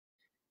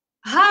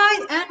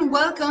Hi and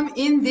welcome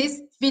in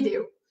this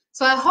video.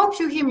 So I hope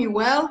you hear me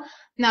well.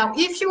 Now,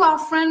 if you are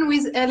friend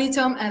with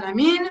Elitom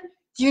Elamin,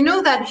 you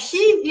know that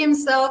he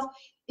himself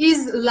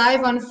is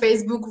live on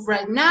Facebook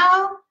right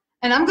now.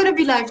 And I'm going to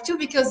be live too,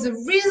 because the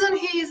reason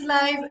he is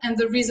live and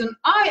the reason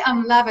I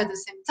am live at the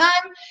same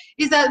time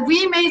is that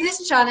we made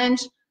this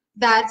challenge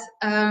that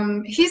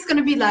he's going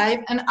to be live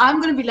and I'm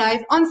going to be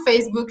live on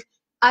Facebook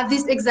at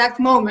this exact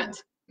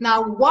moment.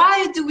 Now,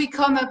 why do we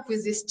come up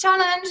with this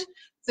challenge?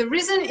 The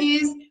reason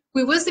is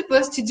we were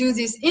supposed to do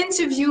this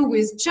interview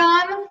with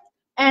John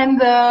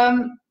and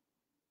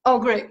oh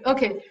great,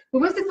 okay, we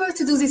were supposed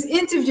to do this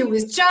interview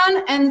with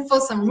John, and for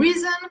some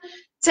reason,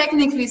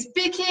 technically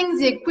speaking,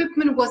 the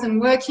equipment wasn't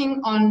working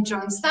on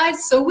John's side,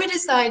 so we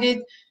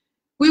decided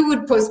we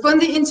would postpone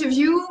the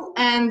interview,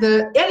 and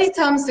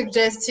Elitom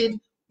suggested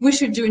we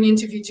should do an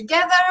interview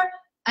together,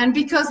 and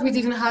because we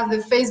didn't have the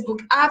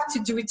Facebook app to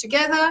do it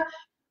together,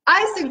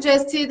 I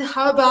suggested,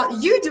 how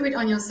about you do it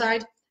on your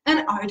side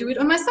and I do it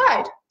on my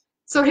side.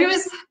 So here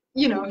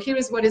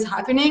is what is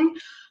happening.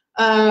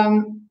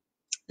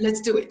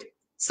 Let's do it.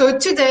 So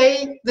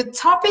today, the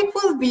topic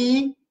will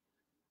be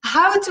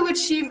how to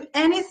achieve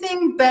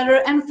anything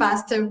better and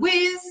faster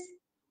with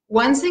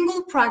one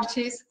single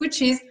practice,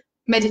 which is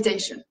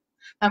meditation.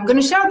 I'm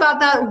going to share about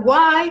that.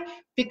 Why?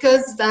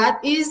 Because that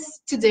is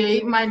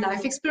today my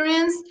life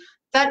experience.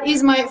 That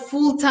is my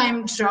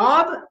full-time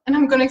job, and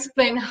I'm going to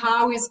explain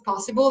how it's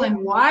possible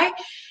and why.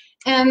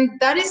 And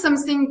that is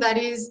something that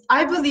is,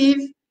 I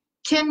believe,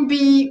 can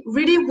be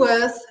really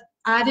worth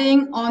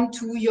adding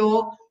onto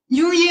your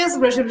New Year's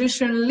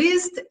resolution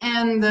list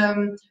and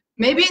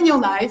maybe in your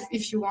life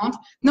if you want,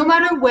 no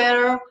matter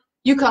where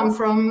you come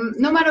from,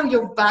 no matter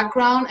your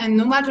background, and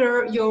no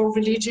matter your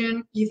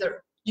religion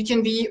either. You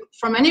can be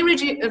from any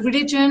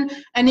religion,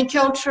 any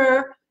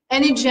culture,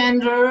 any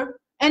gender,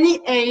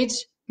 any age.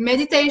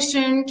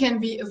 Meditation can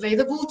be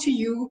available to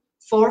you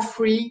for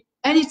free,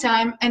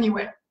 anytime,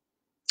 anywhere.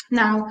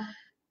 Now,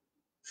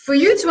 for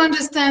you to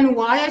understand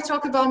why I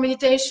talk about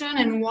meditation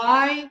and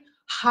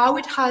how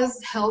it has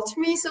helped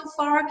me so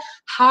far,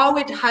 how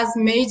it has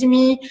made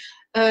me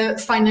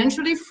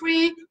financially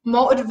free,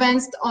 more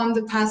advanced on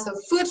the path of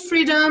food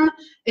freedom,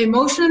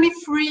 emotionally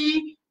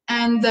free,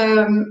 and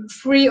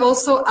free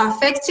also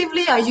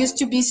affectively. I used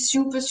to be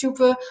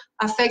super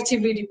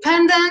affectively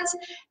dependent,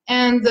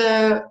 and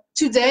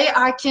today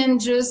I can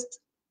just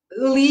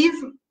live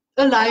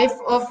a life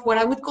of what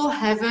I would call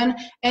heaven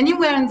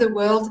anywhere in the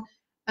world.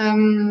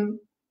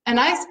 And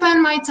I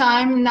spend my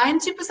time,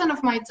 90%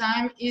 of my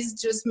time is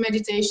just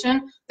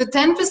meditation. The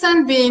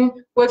 10% being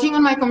working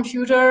on my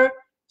computer,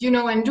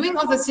 and doing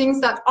other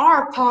things that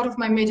are part of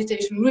my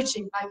meditation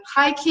routine, like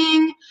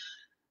hiking,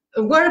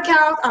 a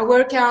workout. I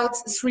work out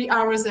 3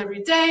 hours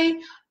every day.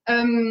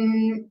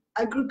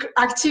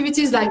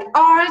 Activities like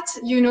art,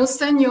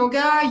 sun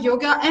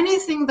yoga,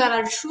 anything that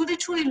I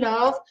truly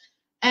love.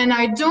 And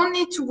I don't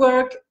need to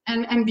work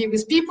and be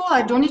with people.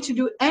 I don't need to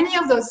do any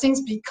of those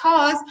things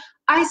because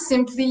I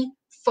simply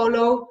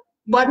follow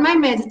what my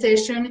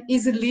meditation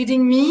is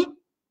leading me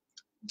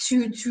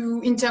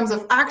to in terms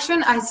of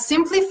action. I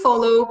simply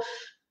follow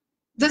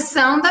the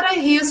sound that I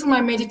hear through my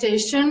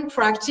meditation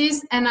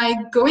practice, and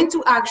I go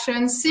into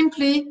action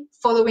simply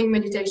following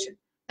meditation.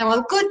 Now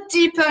I'll go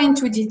deeper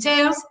into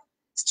details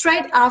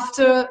straight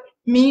after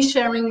me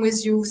sharing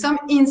with you some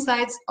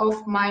insights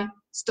of my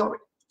story.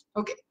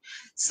 Okay,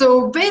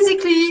 so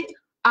basically,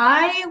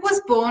 I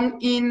was born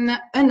in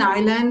an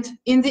island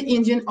in the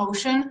Indian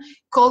Ocean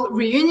called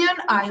Reunion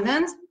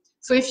Island.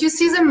 So if you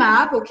see the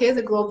map, okay,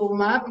 the global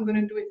map, I'm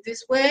going to do it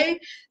this way.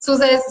 So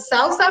there's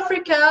South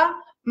Africa,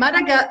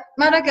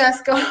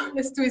 Madagascar,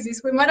 let's do it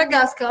this way,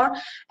 Madagascar.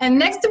 And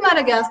next to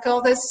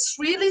Madagascar, there's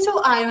 3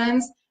 little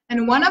islands,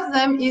 and one of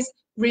them is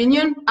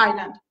Reunion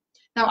Island.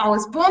 Now, I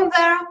was born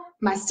there,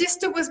 my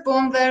sister was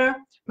born there,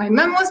 my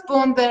mom was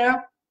born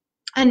there,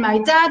 and my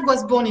dad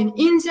was born in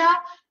India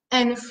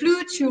and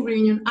flew to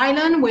Reunion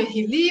Island where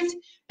he lived,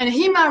 and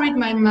he married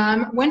my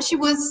mom when she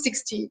was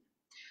 16.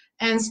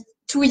 And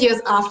 2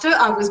 years after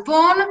I was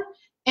born,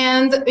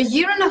 and a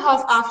year and a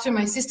half after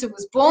my sister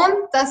was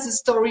born, that's the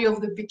story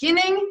of the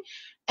beginning.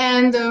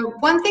 And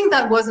one thing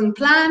that wasn't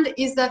planned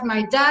is that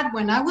my dad,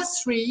 when I was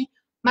 3,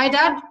 my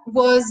dad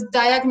was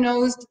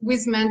diagnosed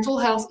with mental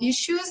health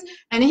issues,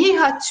 and he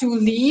had to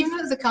leave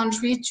the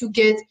country to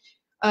get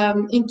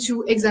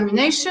into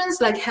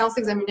examinations, like health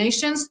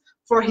examinations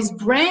for his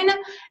brain,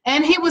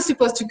 and he was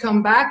supposed to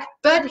come back,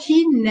 but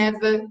he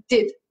never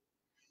did.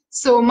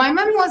 So my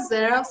mom was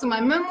there. So my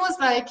mom was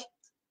like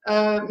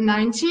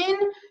 19.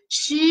 20.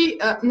 She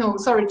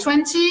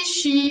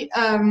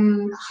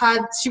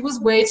was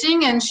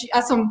waiting, and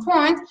at some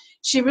point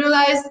she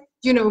realized,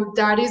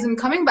 dad isn't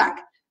coming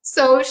back.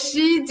 So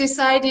she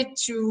decided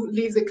to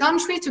leave the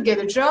country to get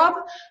a job,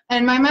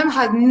 and my mom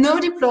had no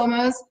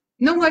diplomas,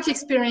 no work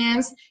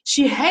experience.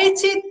 She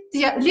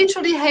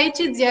literally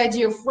hated the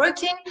idea of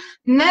working,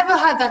 never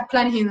had that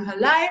plan in her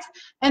life,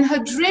 and her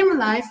dream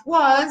life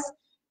was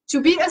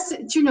to be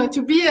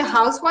a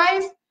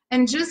housewife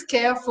and just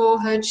care for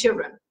her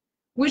children,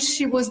 which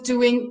she was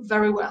doing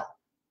very well.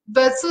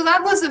 But so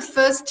that was the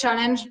first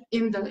challenge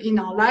in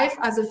our life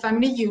as a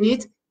family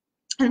unit.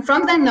 And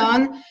from then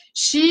on,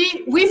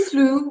 we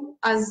flew,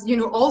 as you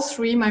know, all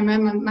three, my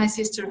mom and my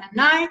sister and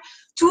I,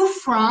 to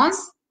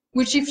France,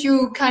 which if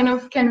you kind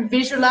of can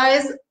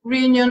visualize,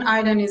 Reunion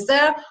Island is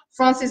there.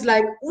 France is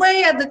like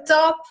way at the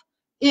top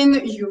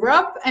in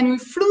Europe. And we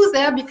flew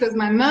there because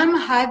my mom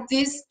had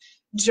this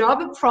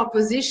job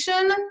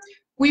proposition.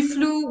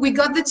 We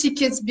got the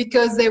tickets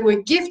because they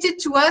were gifted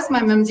to us.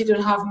 My mom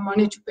didn't have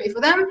money to pay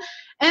for them.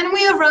 And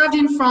we arrived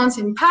in France,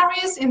 in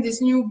Paris, in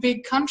this new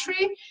big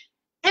country.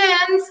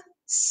 And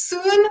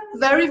soon,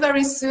 very,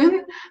 very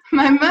soon,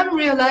 my mom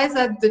realized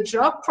that the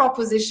job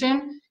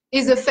proposition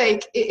is a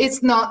fake.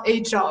 It's not a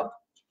job.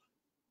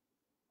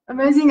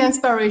 Amazing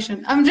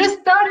inspiration. I'm just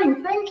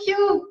starting. Thank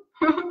you.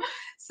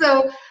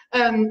 So,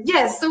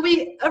 yes, so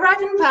we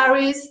arrived in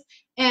Paris,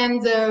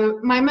 and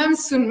my mom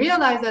soon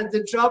realized that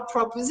the job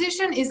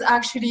proposition is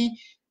actually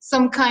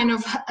some kind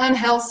of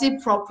unhealthy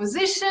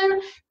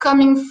proposition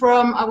coming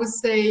from, I would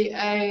say,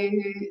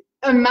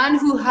 a man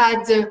who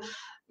had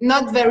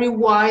not very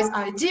wise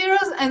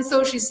ideas. And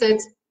so she said,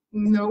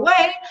 no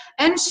way.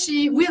 And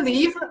we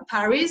leave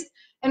Paris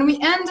and we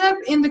end up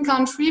in the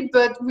country,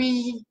 but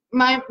we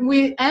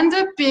end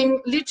up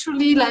being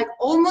literally like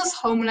almost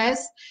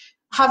homeless,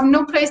 have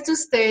no place to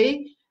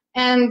stay.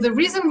 And the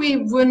reason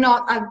we were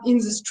not in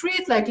the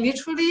street, like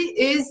literally,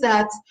 is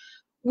that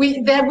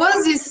there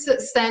was this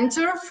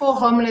center for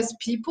homeless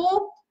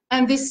people,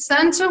 and this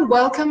center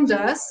welcomed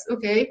us,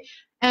 okay?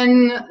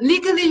 And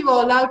legally, you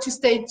are allowed to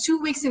stay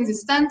 2 weeks in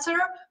this center,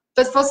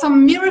 but for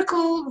some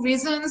miracle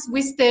reasons,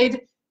 we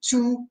stayed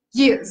 2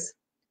 years.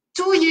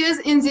 2 years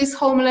in this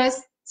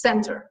homeless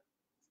center.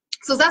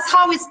 So that's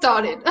how it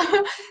started.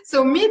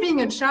 So me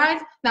being a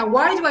child, now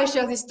why do I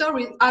share this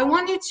story? I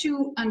want you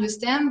to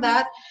understand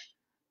that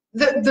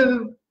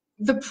the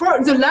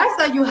life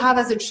that you have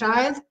as a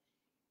child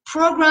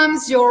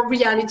programs your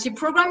reality,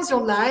 programs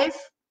your life,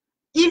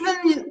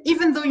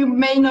 even though you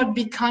may not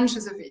be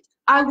conscious of it.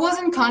 I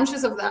wasn't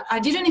conscious of that. I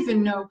didn't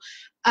even know.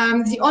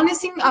 The only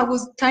thing I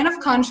was kind of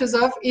conscious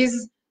of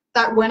is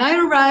that when I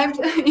arrived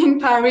in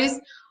Paris,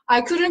 I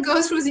couldn't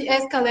go through the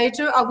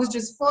escalator. I was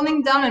just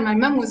falling down, and my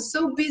mom was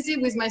so busy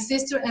with my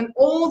sister and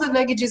all the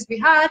luggages we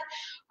had.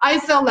 I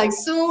felt like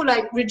so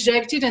like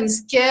rejected and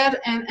scared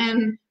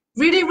and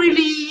really,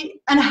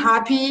 really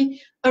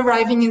unhappy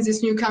arriving in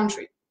this new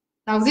country.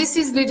 Now, this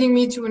is leading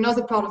me to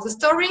another part of the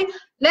story.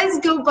 Let's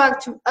go back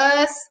to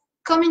us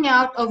coming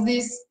out of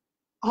this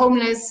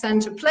homeless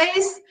center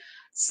place.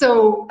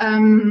 So,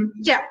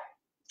 yeah,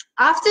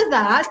 after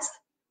that,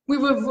 we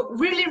were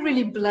really,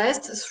 really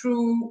blessed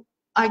through,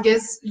 I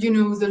guess, you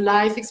know, the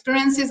life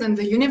experiences and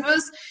the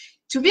universe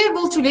to be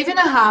able to live in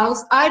a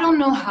house. I don't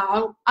know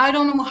how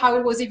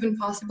it was even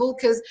possible,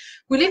 because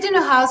we lived in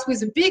a house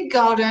with a big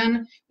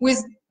garden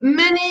with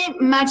many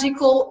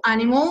magical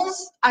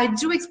animals. I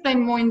do explain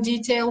more in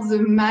detail the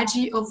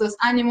magic of those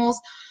animals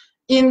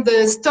in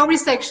the story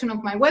section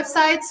of my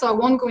website, so I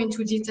won't go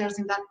into details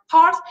in that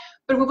part.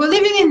 But we were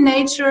living in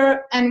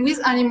nature and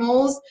with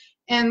animals,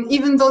 and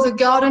even though the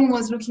garden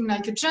was looking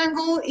like a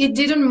jungle, it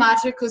didn't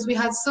matter because we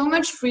had so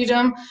much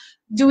freedom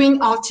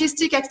doing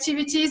artistic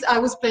activities. I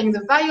was playing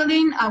the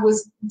violin, I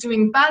was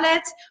doing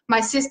ballet,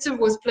 my sister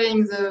was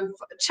playing the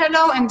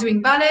cello and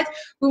doing ballet.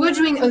 We were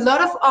doing a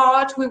lot of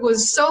art, we were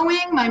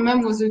sewing, my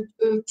mom was a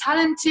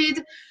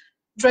talented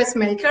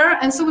dressmaker,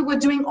 and so we were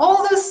doing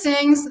all those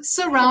things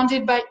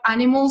surrounded by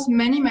animals,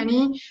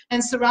 many,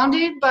 and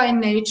surrounded by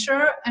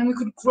nature, and we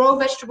could grow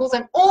vegetables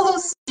and all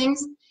those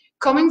things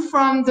coming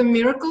from the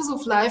miracles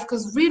of life,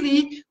 because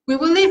really we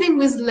were living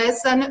with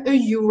less than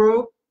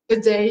 €1 a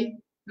day,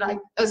 like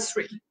us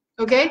three.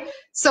 Okay,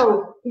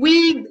 so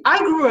I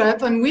grew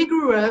up, and we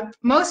grew up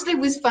mostly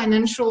with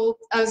financial,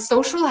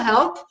 social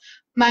help.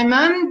 My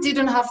mom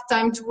didn't have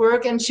time to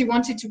work, and she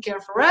wanted to care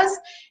for us.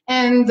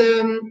 And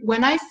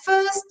when I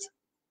first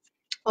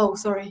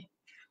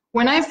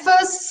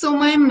saw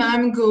my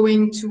mom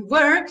going to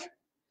work,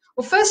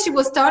 well, first she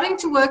was starting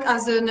to work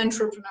as an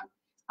entrepreneur.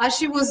 As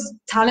she was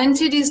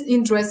talented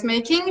in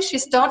dressmaking, she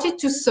started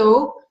to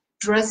sew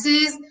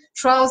dresses,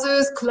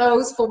 trousers,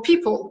 clothes for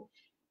people.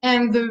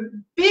 And the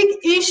big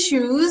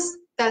issues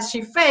that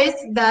she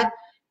faced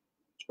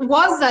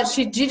was that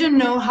she didn't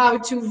know how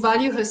to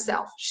value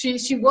herself.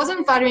 She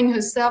wasn't valuing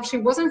herself, she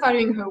wasn't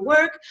valuing her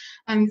work,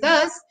 and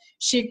thus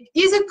she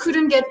either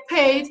couldn't get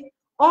paid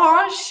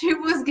or she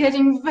was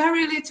getting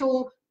very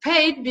little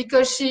paid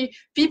because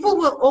people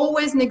were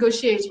always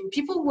negotiating.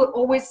 People were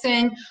always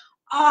saying,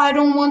 oh, I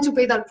don't want to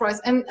pay that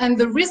price. And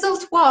the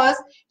result was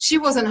she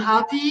wasn't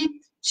happy.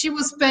 She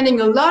was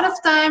spending a lot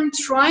of time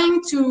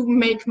trying to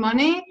make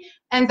money,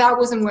 and that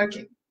wasn't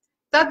working.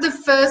 That's the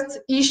first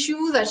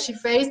issue that she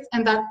faced,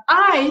 and that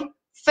I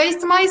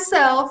faced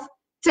myself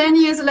 10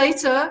 years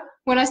later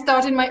when I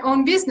started my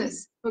own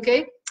business,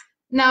 okay?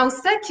 Now,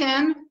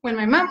 second, when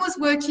my mom was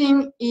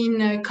working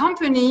in a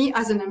company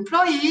as an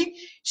employee,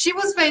 she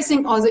was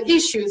facing other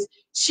issues.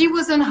 She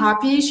wasn't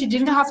happy, she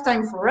didn't have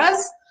time for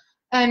us,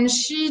 and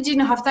she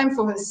didn't have time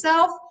for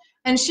herself.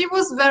 and she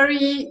was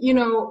very, you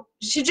know,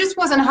 she just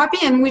wasn't happy,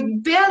 and we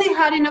barely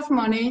had enough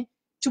money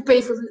to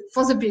pay for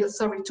the bills,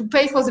 sorry, to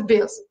pay for the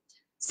bills.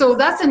 So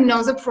that's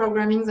another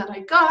programming that I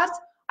got.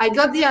 I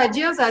got the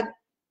idea that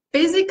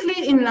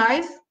basically in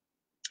life,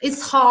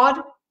 it's hard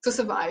to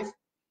survive.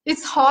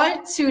 It's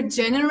hard to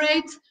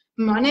generate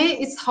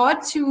money. It's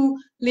hard to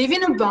live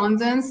in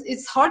abundance.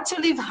 It's hard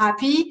to live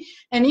happy.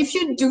 And if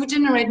you do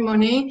generate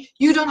money,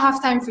 you don't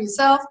have time for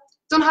yourself,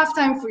 don't have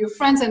time for your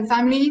friends and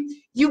family.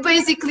 You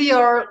basically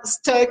are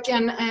stuck,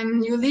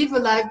 and you live a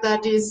life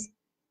that is,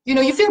 you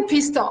know, you feel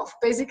pissed off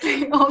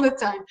basically all the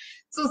time.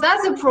 So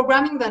that's the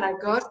programming that I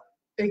got.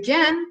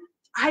 Again,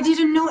 I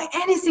didn't know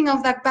anything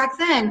of that back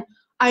then.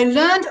 I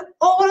learned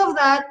all of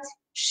that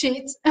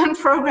shit and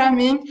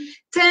programming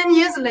 10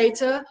 years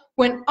later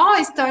when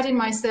I started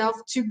myself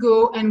to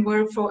go and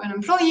work for an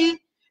employee,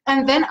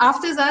 and then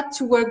after that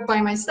to work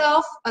by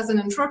myself as an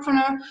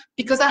entrepreneur,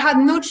 because I had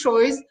no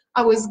choice.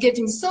 I was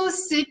getting so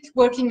sick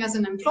working as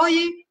an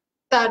employee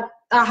that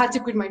I had to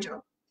quit my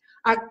job.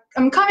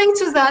 I'm coming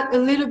to that a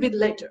little bit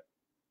later.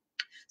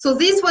 So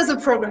this was the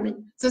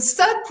programming. The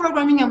third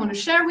programming I want to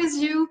share with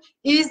you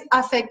is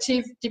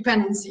affective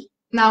dependency.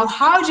 Now,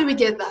 how do we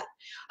get that?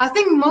 I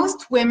think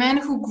most women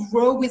who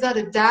grow without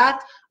a dad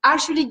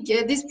actually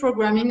get this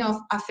programming of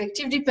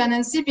affective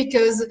dependency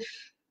because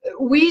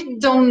we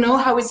don't know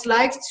how it's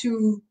like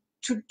to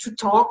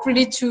talk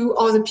really to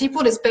other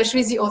people,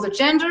 especially the other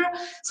gender.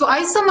 So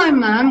I saw my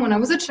mom when I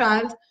was a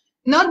child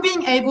not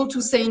being able to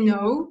say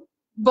no,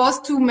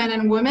 both to men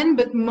and women,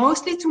 but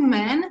mostly to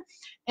men.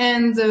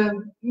 And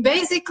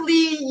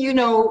basically, you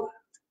know,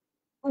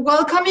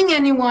 welcoming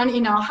anyone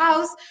in our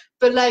house,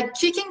 but like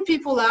kicking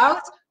people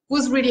out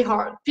was really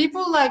hard.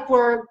 People like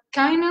were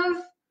kind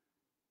of,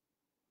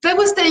 they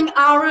were staying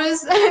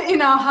hours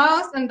in our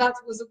house, and that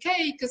was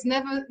okay because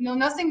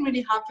nothing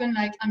really happened,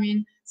 like, I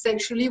mean,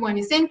 sexually or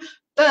anything,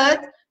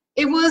 but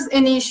it was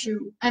an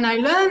issue. And I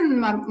learned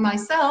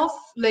myself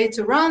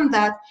later on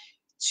that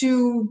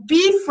to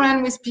be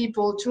friend with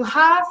people, to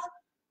have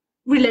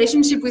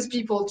relationship with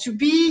people, to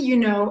be, you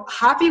know,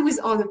 happy with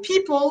other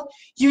people,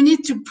 you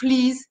need to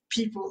please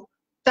people.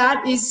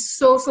 That is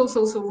so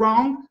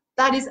wrong.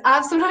 That is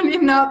absolutely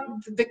not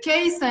the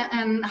case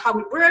and how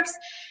it works.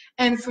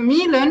 And for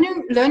me,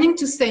 learning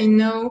to say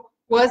no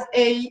was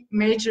a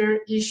major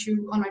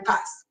issue on my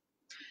path.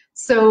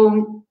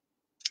 So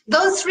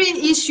those three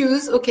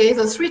issues, okay,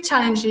 those three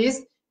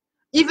challenges,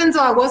 even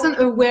though I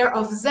wasn't aware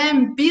of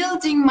them,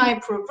 building my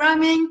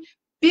programming,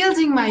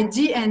 building my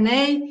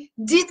DNA,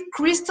 did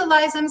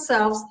crystallize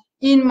themselves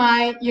in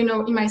my, you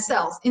know, in my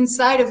cells,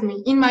 inside of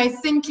me, in my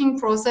thinking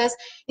process,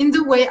 in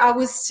the way I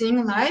was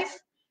seeing life.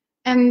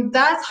 And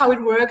that's how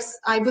it works,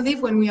 I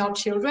believe, when we are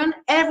children.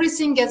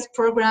 Everything gets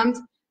programmed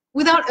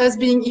without us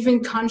being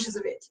even conscious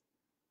of it.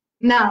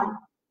 Now,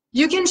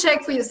 you can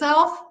check for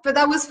yourself, but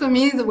that was for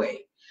me the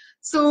way.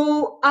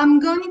 So I'm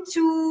going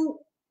to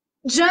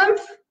jump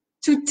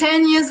to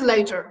 10 years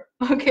later,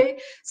 okay?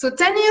 So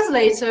 10 years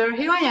later,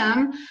 here I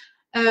am,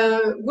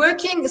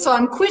 working, so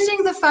I'm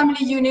quitting the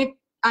family unit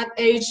at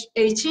age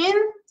 18,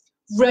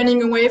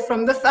 running away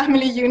from the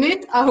family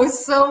unit. I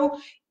was so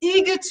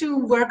eager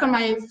to work on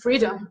my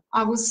freedom.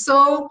 I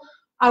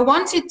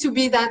wanted to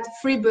be that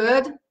free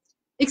bird,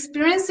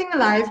 experiencing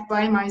life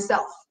by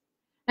myself.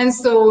 And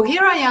so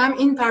here I am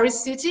in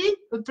Paris City,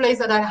 a place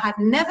that I had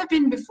never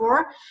been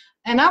before.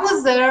 And I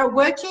was there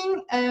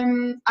working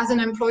as an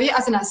employee,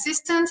 as an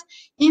assistant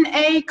in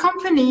a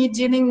company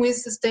dealing with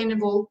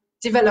sustainable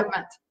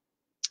development.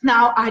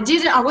 Now,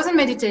 I wasn't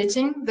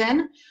meditating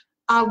then.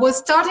 I was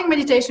starting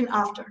meditation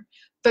after.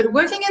 But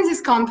working in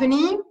this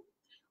company,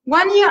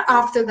 1 year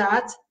after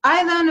that,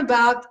 I learned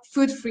about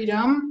food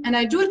freedom, and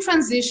I do a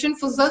transition.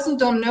 For those who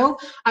don't know,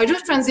 I do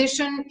a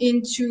transition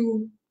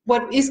into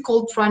what is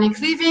called pranic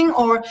living,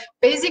 or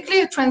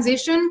basically a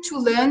transition to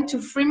learn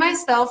to free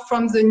myself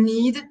from the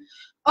need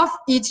of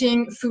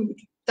eating food.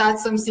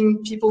 That's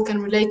something people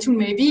can relate to.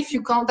 Maybe if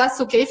you can't,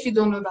 that's okay if you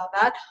don't know about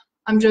that.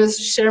 I'm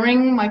just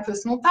sharing my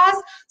personal path.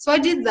 So I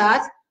did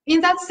that. In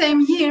that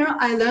same year,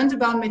 I learned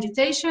about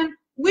meditation,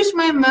 which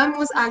my mom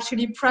was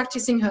actually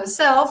practicing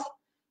herself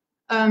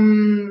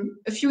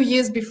a few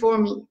years before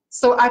me.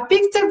 So I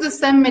picked up the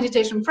same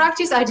meditation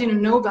practice. I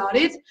didn't know about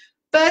it,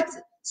 but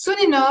soon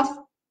enough,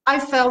 I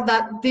felt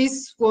that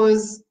this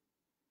was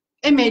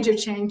a major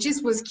change.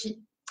 This was key.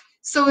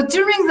 So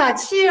during that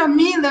year,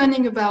 me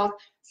learning about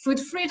food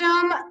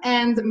freedom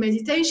and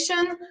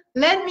meditation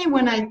led me,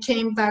 when I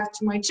came back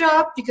to my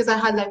job, because I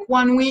had like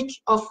 1 week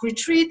of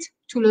retreat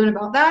to learn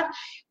about that,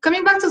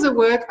 coming back to the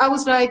work, I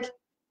was like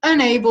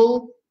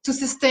unable to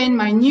sustain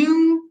my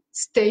new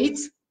state.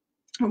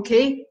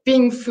 Okay,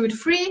 being food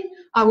free,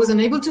 I was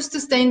unable to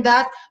sustain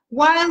that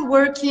while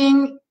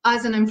working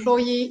as an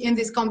employee in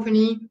this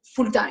company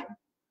full time.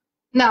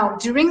 Now,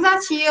 during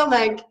that year,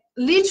 like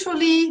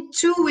literally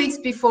 2 weeks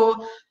before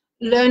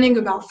learning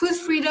about food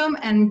freedom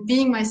and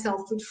being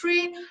myself food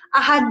free,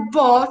 I had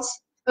bought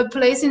a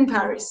place in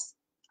Paris.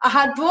 I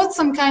had bought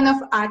some kind of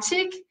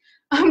attic.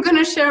 I'm going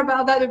to share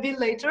about that a bit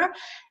later.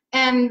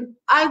 And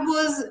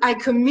I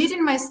committed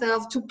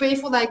myself to pay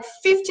for like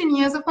 15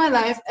 years of my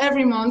life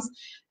every month,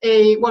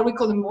 what we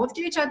call a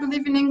mortgage, I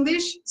believe in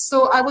English.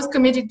 So I was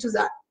committed to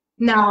that.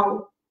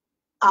 Now,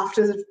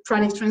 after the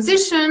chronic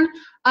transition,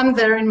 I'm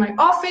there in my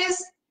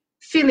office,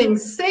 feeling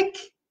sick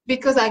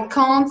because I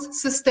can't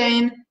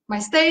sustain my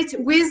state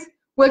with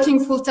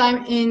working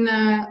full-time in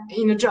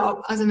a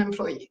job as an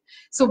employee.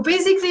 So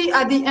basically,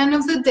 at the end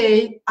of the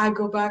day, I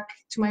go back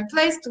to my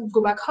place, to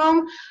go back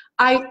home.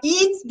 I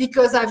eat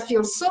because I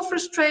feel so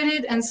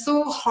frustrated and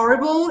so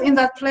horrible in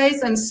that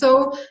place and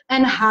so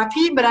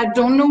unhappy, but I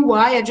don't know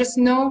why. I just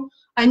know,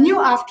 I knew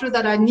after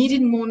that I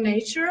needed more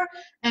nature.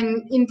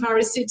 And in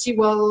Paris City,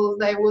 well,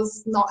 there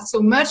was not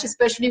so much,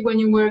 especially when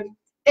you work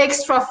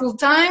extra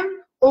full-time,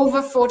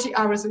 over 40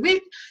 hours a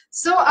week.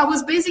 So I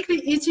was basically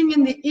eating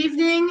in the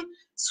evening,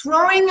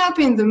 throwing up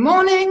in the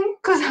morning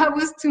because that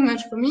was too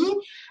much for me.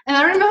 And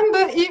I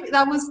remember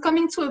that was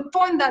coming to a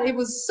point that it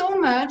was so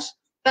much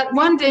that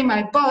one day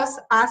my boss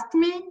asked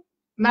me,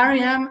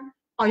 Maryam,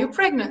 are you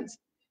pregnant?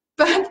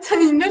 But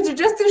you know,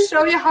 just to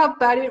show you how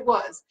bad it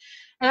was.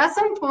 And at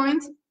some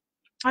point,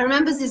 I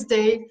remember this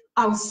day,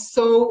 I was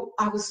so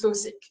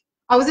sick.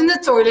 I was in the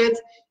toilet,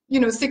 you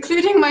know,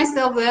 secluding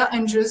myself there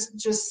and just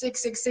sick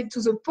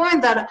to the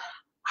point that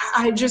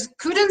I just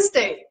couldn't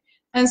stay.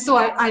 And so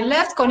I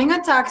left, calling a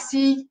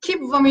taxi, keep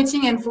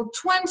vomiting, and for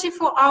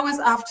 24 hours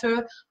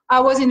after, I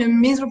was in a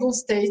miserable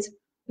state,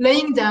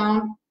 laying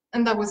down,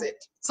 and that was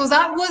it. So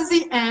that was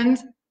the end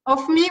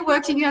of me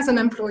working as an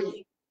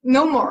employee.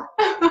 No more.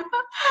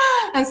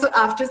 And so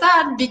after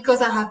that,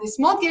 because I have this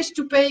mortgage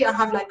to pay, I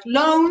have like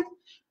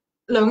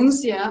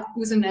loans, yeah,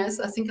 with an S.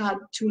 I think I had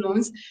 2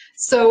 loans.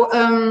 So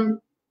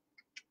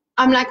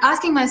I'm like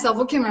asking myself,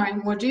 okay,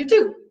 Maryam, what do you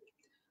do?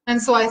 And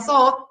so I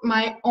thought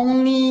my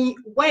only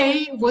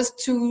way was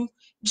to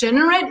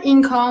generate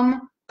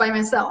income by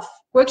myself,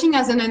 working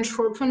as an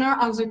entrepreneur,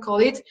 as we call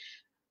it,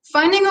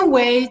 finding a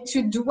way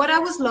to do what I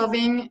was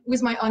loving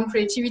with my own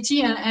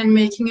creativity and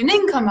making an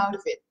income out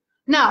of it.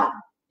 Now,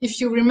 if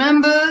you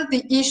remember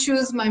the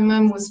issues my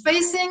mom was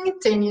facing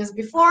 10 years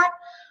before,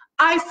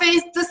 I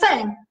faced the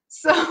same.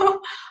 So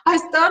I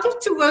started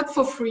to work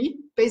for free,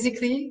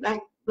 basically,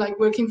 like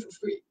working for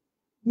free.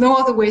 No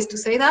other ways to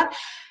say that.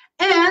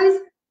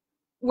 And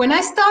when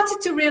I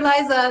started to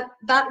realize that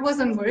that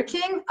wasn't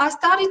working, I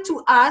started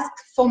to ask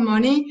for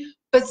money,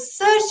 but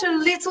such a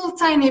little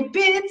tiny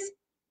bit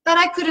that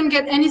I couldn't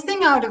get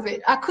anything out of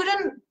it. I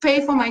couldn't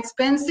pay for my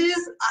expenses.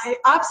 I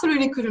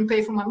absolutely couldn't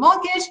pay for my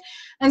mortgage.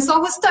 And so I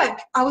was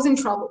stuck. I was in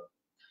trouble.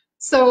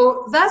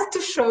 So that's to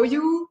show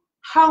you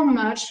how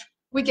much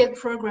we get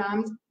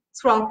programmed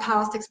through our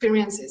past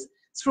experiences,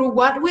 through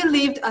what we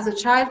lived as a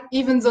child,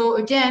 even though,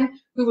 again,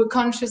 we were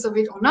conscious of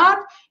it or not,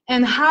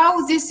 and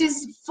how this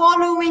is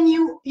following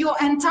you your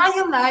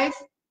entire life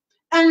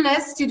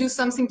unless you do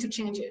something to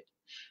change it.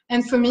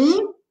 And for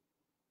me,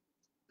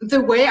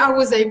 the way I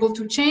was able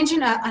to change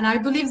it, and I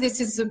believe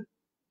this is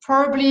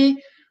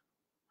probably,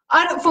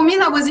 for me,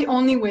 that was the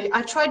only way.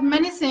 I tried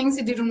many things,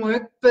 it didn't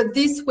work, but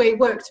this way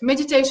worked.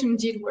 Meditation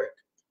did work.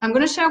 I'm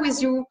going to share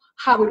with you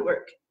how it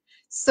worked.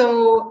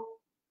 So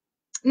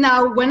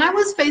now, when I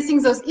was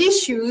facing those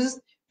issues,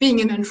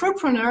 being an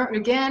entrepreneur,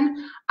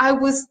 again, I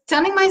was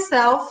telling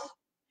myself,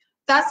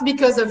 that's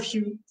because of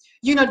you.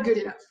 You're not good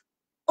enough.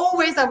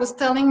 Always I was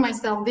telling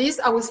myself this.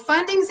 I was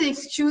finding the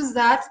excuse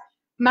that,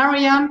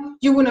 Maryam,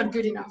 you were not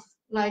good enough.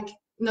 Like,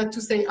 not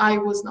to say I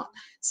was not.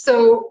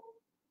 So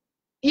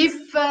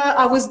if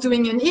I was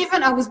doing an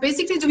event, I was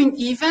basically doing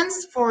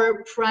events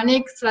for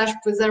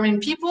pranic/vegetarian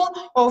people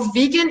or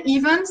vegan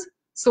events.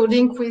 So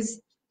link with,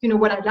 you know,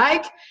 what I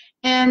like.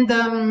 And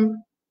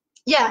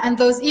yeah, and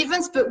those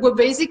events were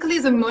basically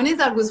the money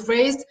that was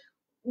raised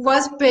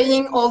was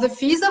paying all the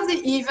fees of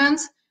the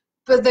event,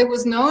 but there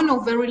was no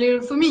very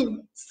little for me.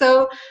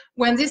 So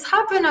when this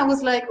happened, I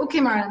was like, okay,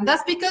 Maryam,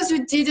 that's because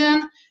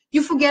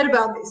you forget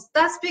about this.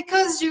 That's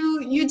because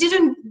you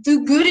didn't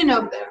do good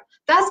enough there.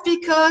 That's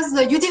because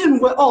you didn't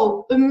work.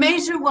 Oh, a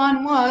major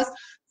one was,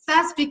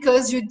 that's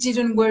because you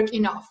didn't work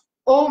enough.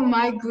 Oh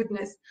my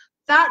goodness.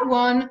 That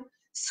one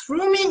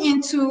threw me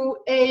into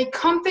a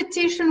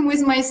competition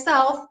with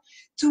myself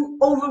to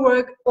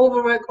overwork.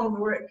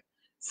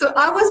 So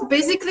I was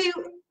basically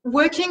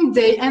working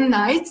day and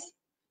night,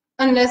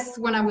 unless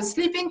when I was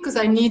sleeping, because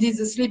I needed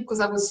the sleep because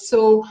I was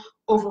so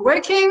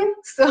overworking,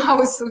 so I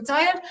was so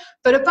tired.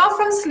 But apart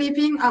from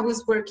sleeping, I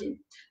was working.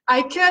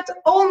 I cut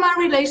all my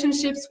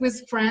relationships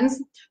with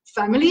friends,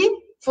 family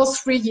for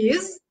 3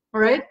 years,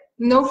 all right?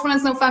 No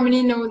friends, no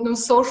family, no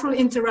social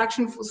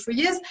interaction for 3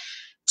 years,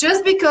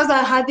 just because I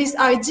had this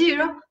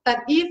idea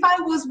that if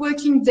I was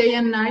working day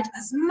and night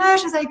as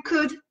much as I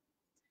could,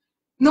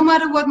 no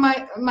matter what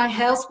my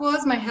health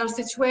was, my health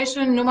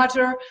situation, no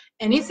matter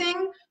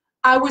anything,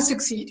 I would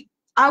succeed.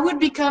 I would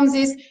become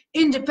this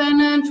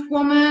independent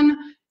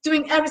woman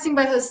doing everything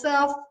by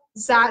herself.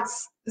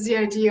 That's the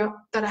idea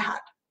that I had.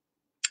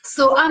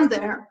 So I'm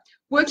there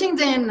working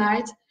day and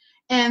night,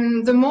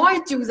 and the more I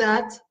do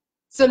that,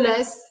 the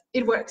less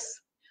it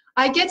works.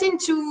 I get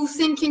into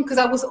thinking, because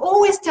I was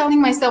always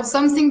telling myself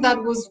something that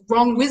was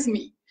wrong with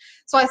me.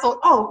 So I thought,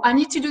 oh, I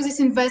need to do this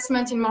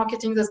investment in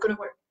marketing that's going to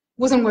work.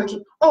 Wasn't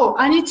working. Oh,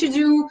 I need to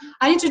do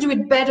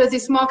it better,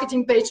 this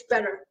marketing page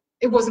better.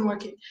 It wasn't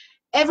working.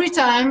 Every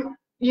time,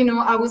 you know,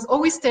 I was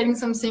always telling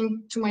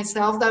something to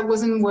myself that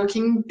wasn't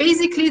working,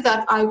 basically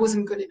that I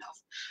wasn't good enough.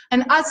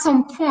 And at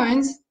some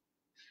point,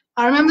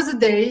 I remember the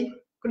day,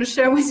 I'm going to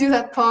share with you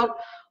that part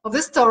of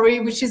the story,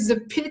 which is the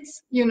pit,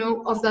 you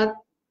know, of that,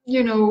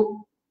 you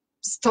know,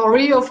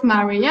 story of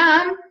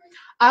Maryam.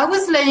 I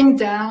was laying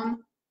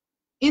down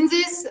in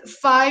this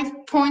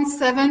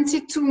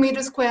 5.72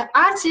 meter square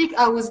attic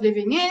I was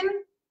living in.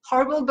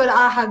 Horrible, but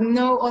I had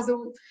no other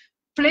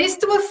place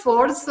to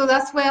afford, so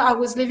that's where I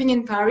was living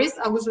in Paris.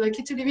 I was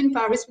lucky to live in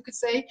Paris, we could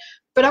say,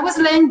 but I was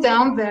laying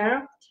down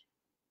there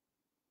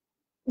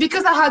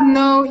because I had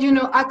no, you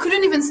know, I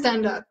couldn't even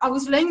stand up. I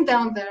was laying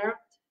down there.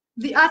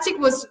 The attic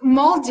was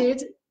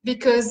molded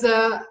because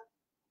that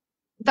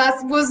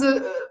was,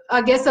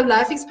 I guess, a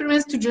life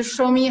experience to just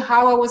show me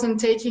how I wasn't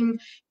taking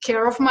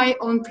care of my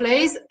own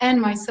place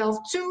and myself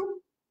too.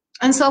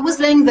 And so I was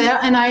laying there,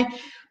 and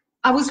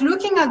I was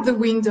looking at the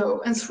window,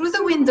 and through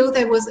the window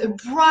there was a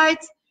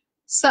bright,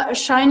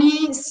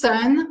 shiny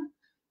sun,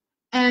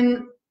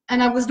 and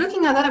I was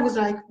looking at that. I was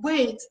like,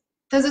 wait,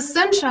 there's a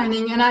sun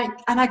shining, and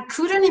I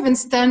couldn't even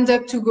stand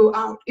up to go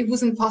out. It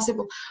wasn't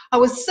possible. I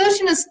was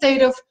such in a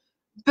state of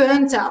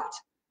burnt out,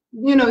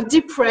 you know,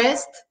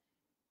 depressed,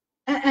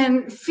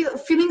 and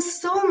feeling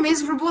so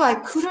miserable. I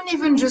couldn't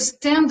even just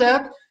stand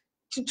up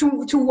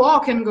to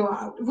walk and go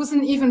out. It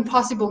wasn't even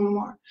possible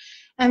anymore.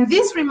 And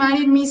this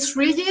reminded me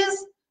 3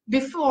 years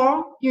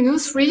before, you know,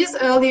 3 years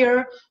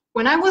earlier,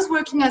 when I was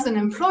working as an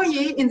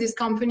employee in this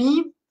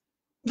company,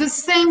 the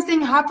same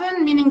thing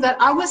happened, meaning that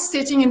I was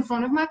sitting in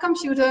front of my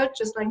computer,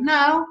 just like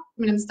now. I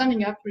mean, I'm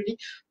standing up really,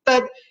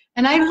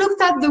 and I looked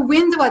at the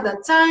window at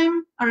that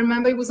time. I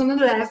remember it was on the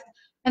left,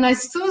 and I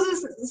saw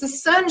the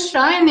sun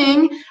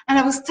shining, and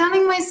I was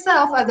telling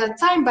myself at that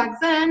time back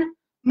then,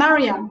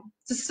 Maryam,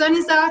 the sun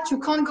is out, you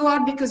can't go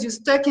out because you're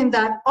stuck in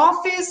that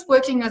office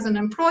working as an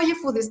employee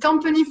for this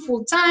company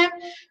full time,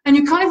 and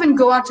you can't even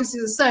go out to see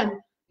the sun.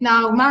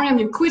 Now, Maryam,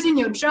 you're quitting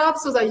your job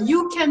so that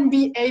you can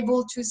be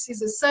able to see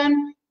the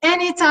sun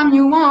anytime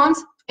you want,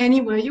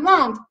 anywhere you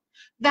want.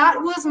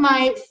 That was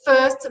my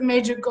first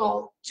major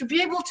goal, to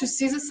be able to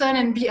see the sun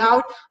and be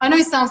out. I know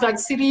it sounds like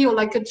silly or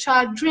like a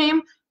child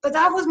dream, but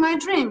that was my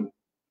dream.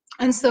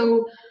 And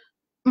so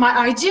my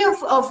idea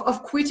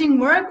of quitting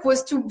work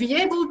was to be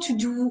able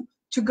to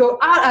go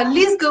out, at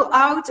least go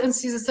out and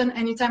see the sun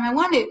anytime I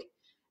wanted.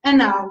 And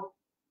now,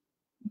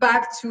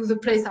 back to the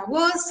place I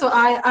was. So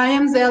I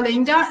am there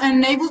laying down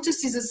and able to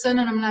see the sun,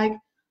 and I'm like,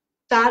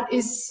 that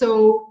is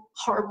so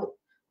horrible.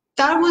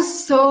 That was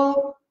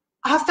so,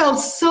 I felt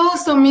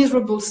so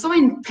miserable, so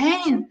in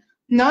pain,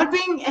 not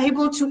being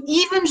able to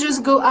even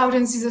just go out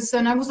and see the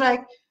sun. I was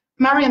like,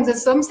 Maryam,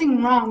 there's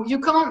something wrong. You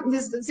can't,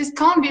 this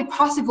can't be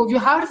possible. You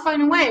have to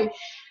find a way.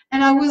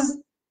 And I was,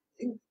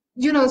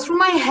 you know, through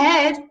my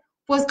head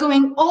was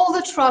going all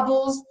the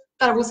troubles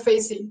that I was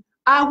facing.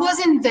 I was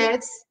in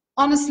debt.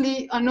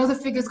 Honestly, I know the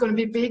figure is going to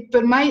be big,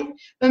 but my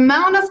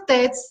amount of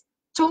debts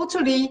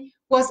totally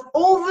was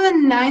over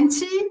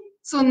 90,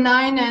 so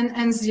 9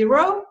 and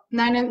 0,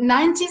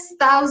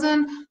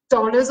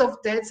 $90,000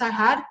 of debts I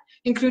had,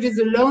 included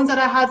the loans that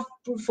I had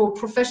for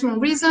professional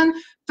reason,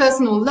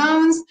 personal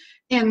loans,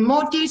 and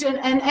mortgage,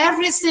 and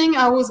everything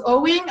I was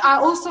owing. I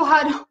also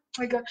had, oh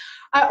my God,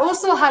 I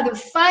also had a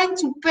fine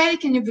to pay.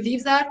 Can you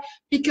believe that?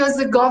 Because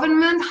the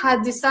government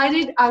had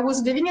decided I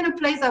was living in a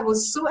place that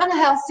was so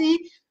unhealthy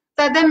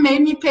that they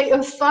made me pay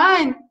a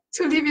fine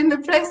to live in the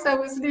place I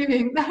was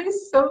living. That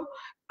is so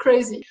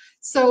crazy.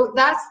 So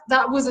that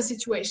was the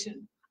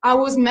situation. I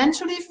was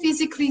mentally,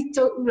 physically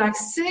like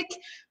sick,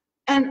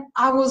 and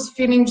I was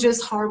feeling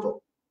just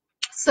horrible.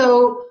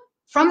 So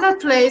from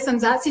that place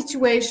and that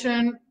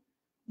situation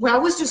where I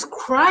was just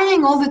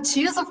crying all the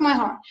tears of my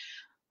heart,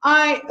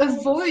 a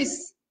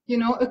voice, you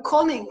know, a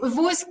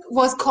voice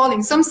was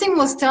calling. Something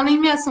was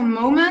telling me at some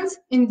moment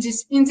in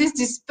this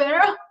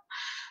despair.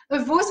 A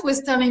voice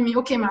was telling me,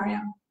 okay,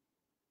 Maryam,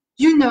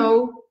 you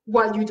know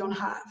what you don't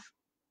have,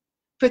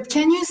 but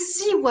can you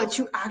see what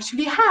you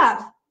actually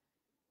have?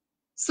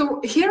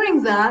 So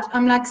hearing that,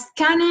 I'm like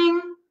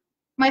scanning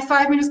my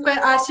 5 meter square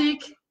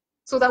attic.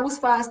 So that was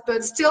fast,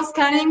 but still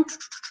scanning.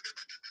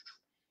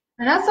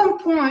 And at some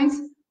point,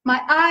 my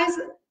eyes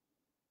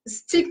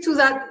stick to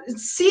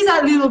see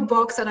that little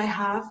box that I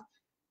have,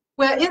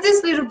 where in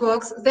this little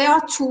box, there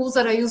are tools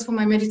that I use for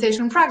my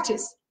meditation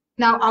practice.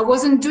 Now, I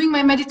wasn't doing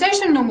my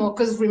meditation no more,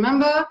 because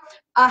remember,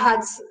 I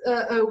had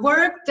a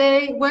work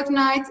day, work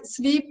night,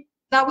 sleep,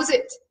 that was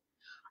it.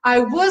 I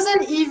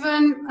wasn't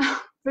even,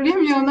 believe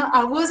me or not,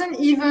 I wasn't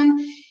even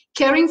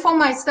caring for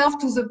myself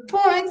to the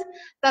point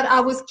that I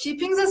was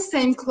keeping the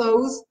same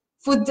clothes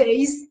for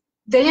days,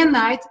 day and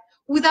night,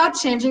 without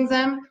changing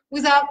them,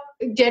 without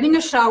getting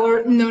a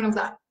shower, none of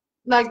that.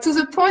 Like, to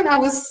the point I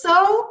was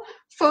so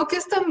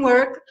focused on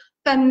work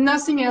that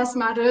nothing else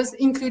matters,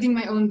 including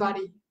my own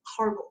body.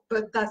 horrible,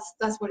 but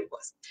that's what it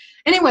was.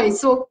 Anyway,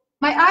 so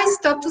my eyes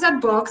stopped to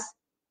that box,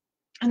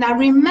 and I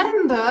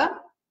remember,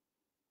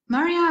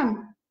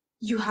 Maryam,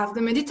 you have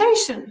the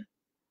meditation.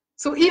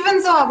 So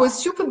even though I was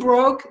super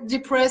broke,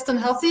 depressed,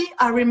 unhealthy,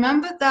 I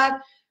remembered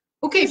that,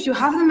 okay, if you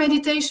have the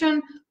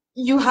meditation,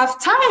 you have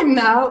time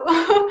now.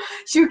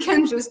 You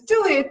can just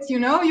do it, you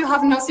know, you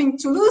have nothing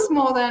to lose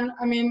more than,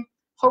 I mean,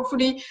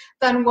 hopefully,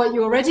 than what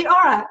you already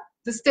are at,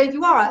 the state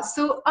you are at.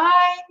 So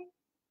I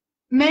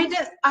made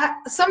it,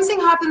 something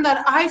happened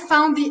that I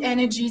found the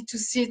energy to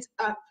sit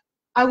up.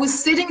 I was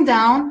sitting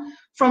down.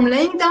 From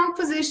laying down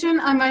position,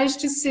 I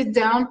managed to sit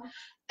down,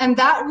 and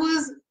that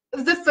was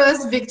the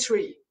first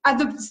victory. At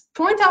the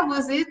point I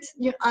was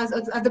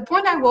at the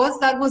point I was,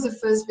 that was the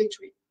first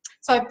victory.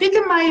 So I pick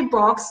up my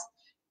box,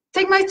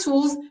 take my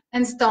tools,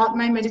 and start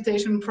my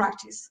meditation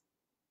practice.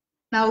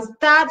 Now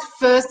that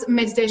first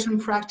meditation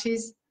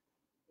practice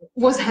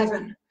was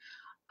heaven.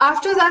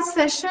 After that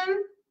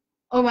session,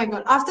 oh my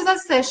God, after that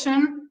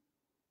session,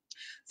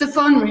 the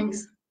phone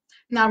rings.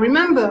 Now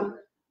remember,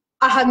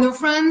 I had no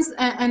friends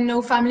and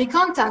no family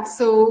contact,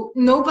 so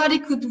nobody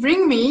could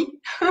ring me.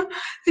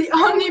 The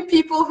only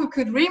people who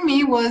could ring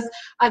me was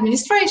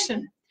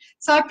administration.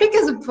 So I pick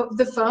up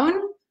the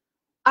phone.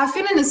 I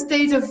feel in a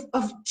state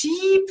of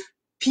deep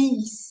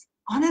peace.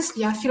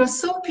 Honestly, I feel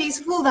so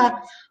peaceful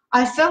that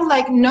I felt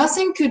like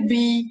nothing could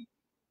be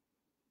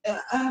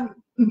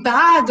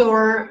bad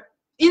or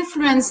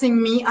influencing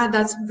me at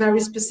that very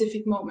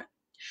specific moment.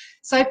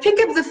 So I pick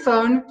up the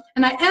phone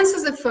and I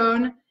answer the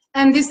phone,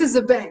 and this is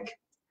a bank.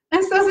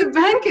 And so the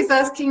bank is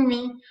asking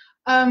me,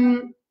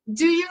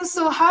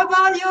 so how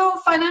about your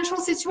financial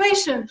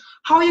situation?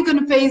 How are you going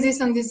to pay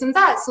this and this and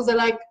that? So they're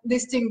like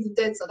listing the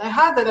debts that I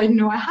have, that I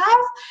know I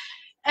have.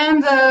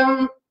 And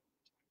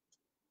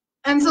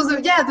so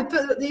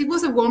it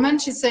was a woman.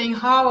 She's saying,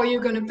 how are you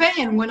going to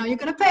pay and when are you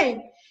going to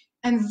pay?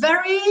 And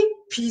very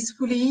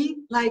peacefully,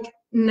 like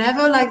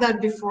never like that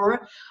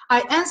before,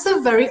 I answer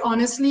very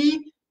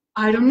honestly,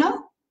 I don't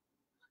know.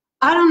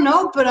 I don't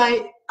know, but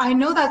I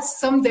know that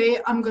someday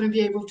I'm going to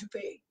be able to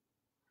pay.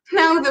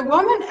 Now the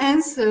woman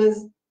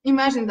answers,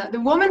 imagine that, the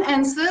woman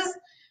answers,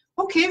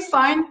 okay,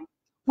 fine,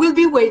 we'll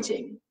be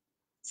waiting.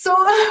 So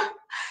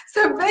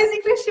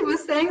basically she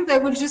was saying they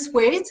will just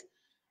wait.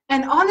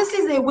 And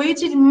honestly, they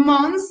waited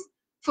months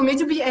for me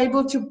to be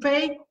able to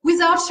pay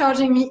without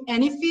charging me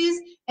any fees,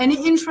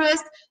 any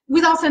interest,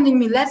 without sending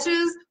me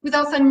letters,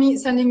 without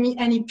sending me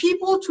any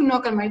people to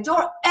knock on my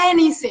door,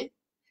 anything.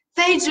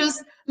 They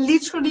just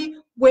literally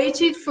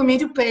waited for me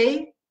to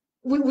pay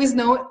with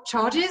no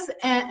charges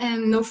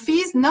and no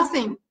fees,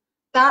 nothing.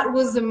 That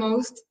was the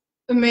most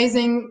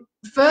amazing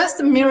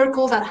first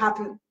miracle that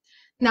happened.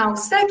 Now,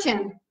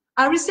 second,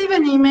 I received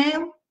an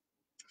email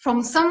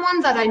from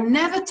someone that I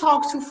never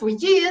talked to for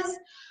years,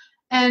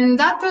 and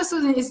that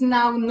person is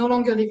now no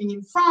longer living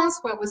in France,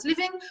 where I was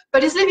living,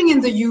 but is living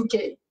in the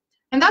UK.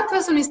 And that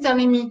person is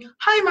telling me,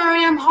 hi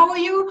Maryam, how are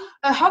you?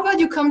 How about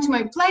you come to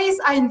my place?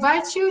 I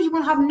invite you. You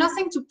will have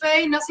nothing to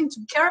pay, nothing to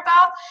care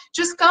about.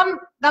 Just come,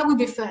 that would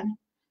be fun.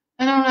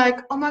 And I'm like,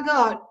 oh my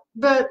God,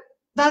 but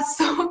that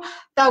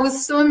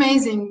was so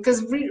amazing.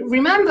 Because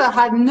remember, I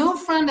had no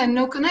friend and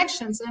no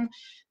connections. And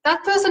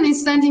that person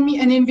is sending me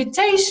an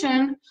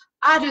invitation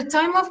at a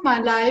time of my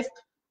life.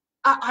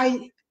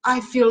 I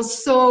feel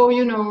so,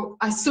 you know,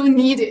 I so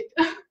need it.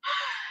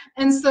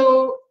 And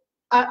so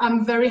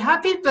I'm very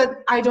happy,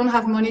 but I don't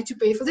have money to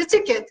pay for the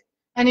ticket.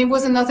 And it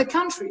was another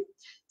country.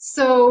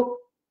 So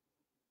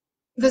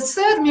the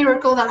third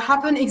miracle that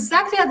happened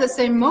exactly at the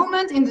same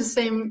moment, in the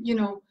same, you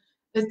know,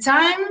 the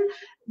time,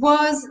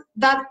 was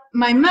that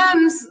my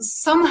mom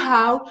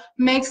somehow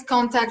makes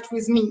contact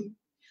with me.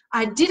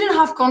 I didn't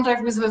have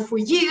contact with her for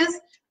years,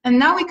 and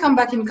now we come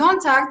back in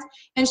contact,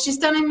 and she's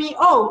telling me,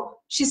 oh,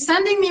 she's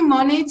sending me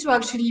money to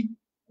actually,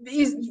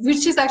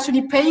 which is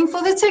actually paying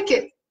for the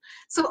ticket.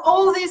 So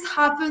all this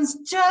happens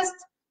just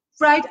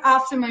right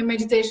after my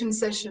meditation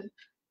session.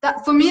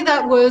 That for me,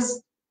 that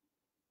was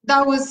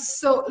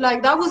so,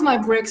 like, that was my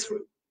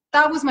breakthrough.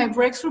 That was my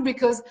breakthrough,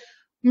 because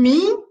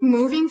me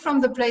moving from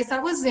the place I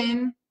was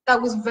in,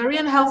 that was very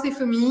unhealthy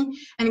for me,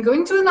 and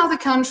going to another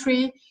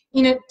country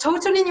in a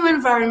totally new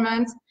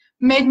environment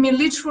made me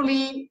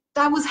literally,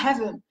 that was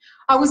heaven.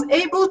 I was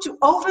able to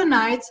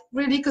overnight,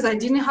 really, because I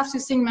didn't have to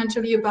think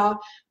mentally about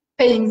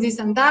paying this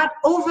and that.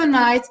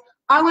 Overnight,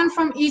 I went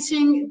from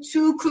eating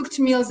 2 cooked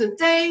meals a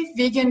day,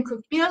 vegan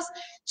cooked meals,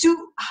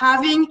 to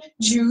having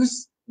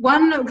juice,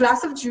 1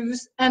 glass of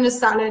juice and a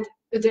salad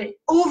a day,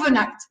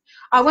 overnight.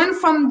 I went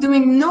from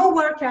doing no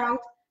workout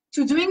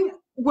to doing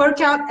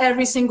workout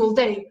every single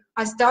day.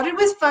 I started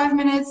with 5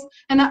 minutes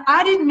and I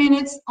added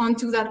minutes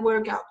onto that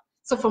workout.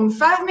 So from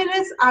 5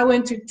 minutes, I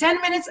went to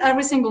 10 minutes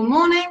every single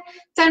morning.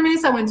 10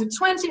 minutes, I went to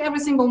 20 every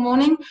single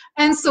morning,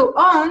 and so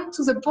on,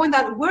 to the point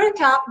that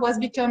workout was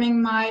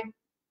becoming my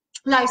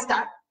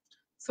lifestyle.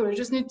 So I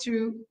just need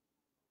to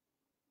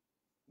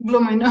blow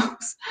my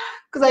nose,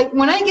 because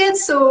when I get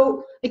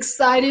so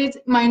excited,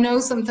 my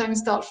nose sometimes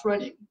starts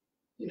running,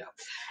 you know.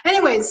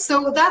 Anyway,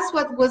 so that's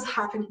what was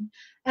happening.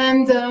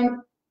 And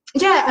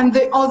yeah, and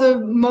the other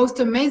most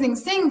amazing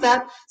thing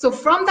that, so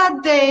from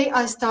that day,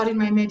 I started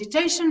my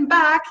meditation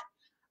back.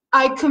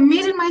 I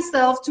committed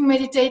myself to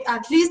meditate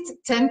at least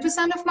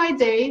 10% of my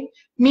day,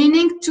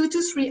 meaning 2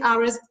 to 3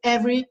 hours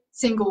every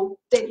single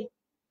day.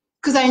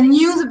 Because I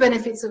knew the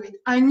benefits of it.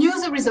 I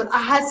knew the result.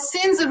 I had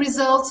seen the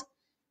results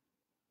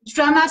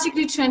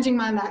dramatically changing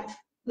my life,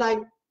 like,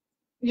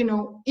 you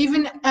know,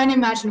 even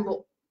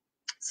unimaginable.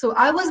 So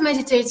I was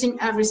meditating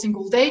every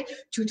single day,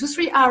 2 to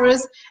 3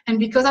 hours. And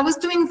because I was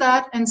doing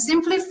that and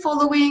simply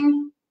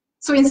following,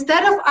 so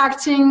instead of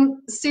acting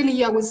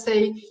silly, I would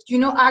say, you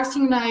know,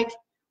 acting like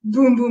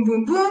boom, boom,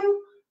 boom, boom,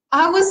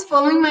 I was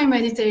following my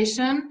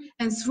meditation.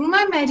 And through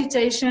my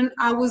meditation,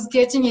 I was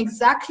getting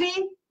exactly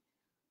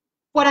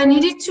what I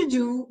needed to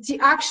do, the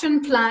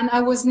action plan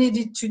I was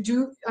needed to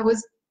do, I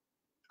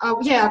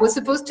was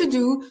supposed to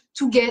do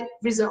to get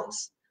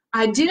results.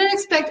 I didn't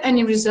expect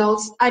any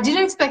results. I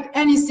didn't expect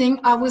anything.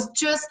 I was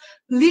just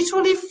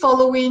literally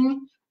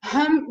following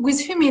him with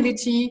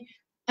humility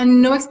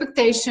and no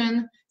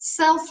expectation,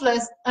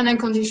 selfless and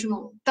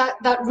unconditional.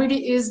 That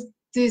really is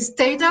the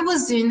state I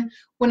was in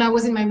when I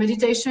was in my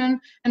meditation,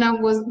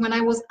 and when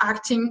I was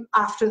acting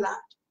after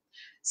that.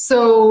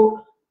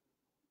 So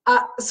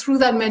through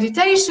that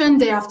meditation,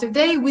 day after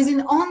day,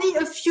 within only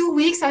a few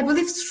weeks, I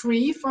believe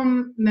 3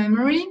 from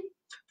memory,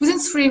 within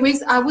 3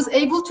 weeks, I was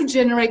able to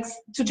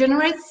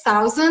generate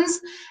thousands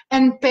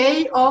and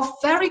pay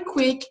off very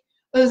quick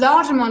a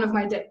large amount of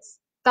my debts.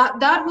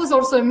 That was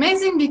also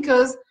amazing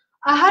because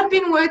I had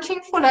been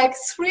working for like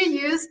 3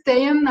 years,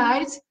 day and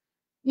night,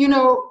 you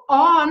know,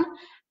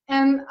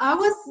 and I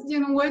was,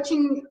 you know,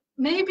 working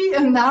maybe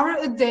an hour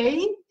a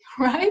day,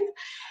 right?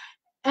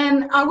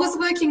 And I was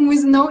working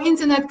with no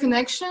internet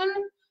connection,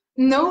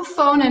 no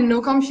phone and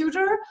no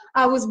computer.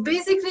 I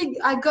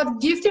got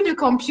gifted a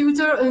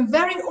computer, a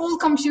very old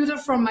computer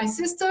from my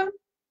sister.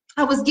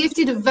 I was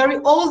gifted a very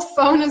old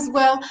phone as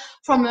well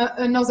from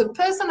another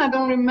person. I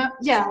don't remember.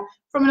 Yeah,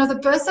 from another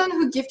person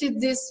who gifted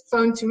this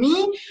phone to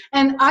me.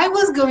 And I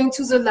was going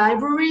to the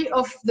library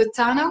of the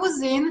town I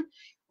was in,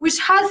 which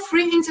had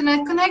free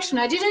internet connection.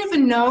 I didn't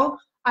even know.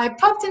 I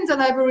popped in the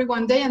library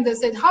one day and they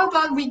said, how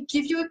about we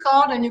give you a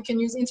card and you can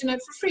use internet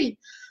for free?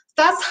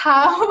 That's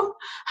how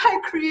I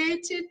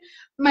created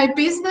my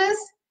business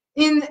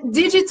in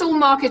digital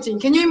marketing.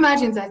 Can you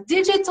imagine that?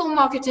 Digital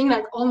marketing,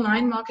 like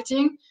online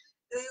marketing,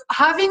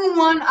 having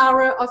 1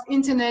 hour of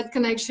internet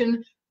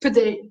connection per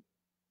day.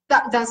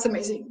 That's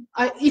amazing.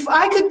 If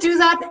I could do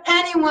that,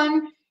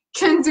 anyone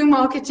can do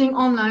marketing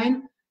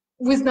online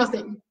with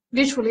nothing,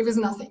 literally with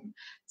nothing.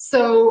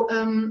 So,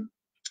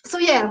 so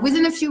yeah,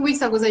 within a few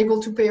weeks, I was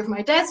able to pay off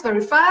my debts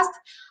very fast.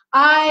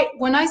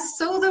 When I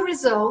saw the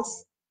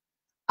results,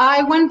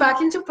 I went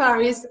back into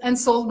Paris and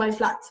sold my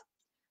flat.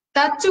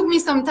 That took me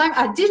some time.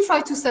 I did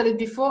try to sell it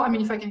before. I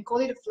mean, if I can call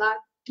it a flat,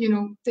 you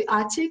know, the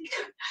attic.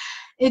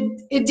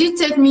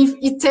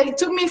 It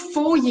took me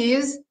 4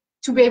 years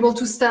to be able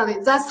to sell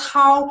it. That's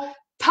how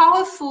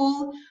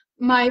powerful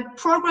my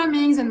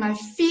programmings and my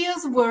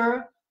fears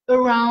were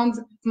around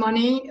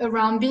money,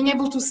 around being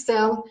able to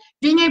sell,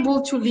 being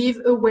able to live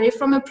away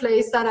from a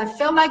place that I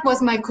felt like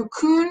was my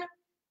cocoon,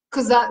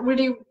 because that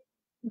really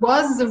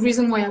was the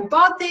reason why I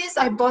bought this.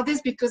 I bought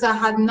this because I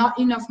had not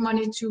enough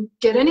money to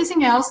get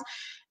anything else,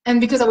 and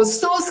because I was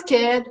so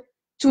scared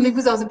to live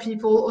with other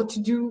people or to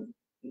do,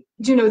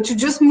 you know, to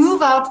just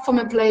move out from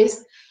a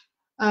place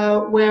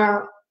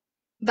where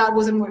that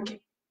wasn't working.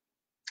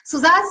 So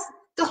that's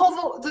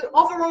the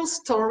overall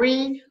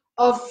story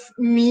of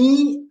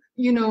me,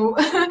 you know,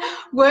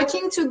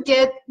 working to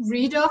get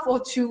rid of or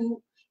to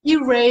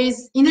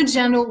erase in a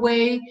general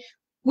way,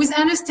 with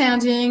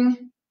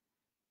understanding,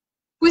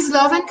 with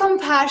love and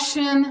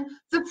compassion,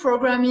 the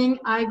programming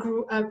I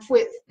grew up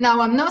with.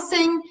 Now, I'm not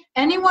saying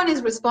anyone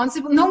is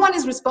responsible. No one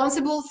is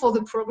responsible for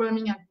the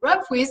programming I grew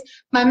up with.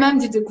 My mom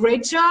did a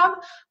great job.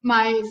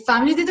 My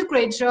family did a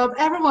great job.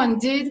 Everyone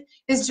did.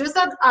 It's just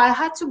that I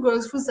had to go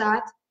through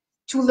that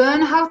to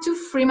learn how to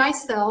free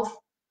myself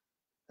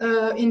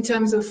in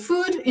terms of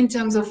food, in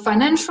terms of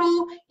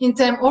financial, in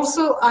terms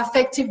also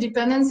affective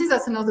dependencies.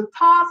 That's another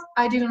part.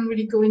 I didn't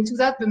really go into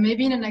that, but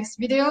maybe in the next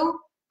video,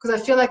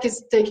 because I feel like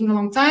it's taking a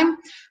long time.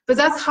 But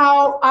that's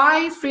how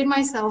I freed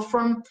myself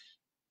from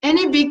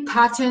any big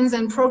patterns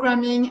and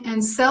programming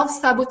and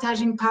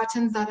self-sabotaging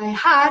patterns that I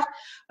had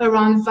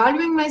around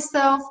valuing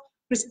myself,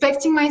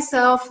 respecting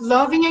myself,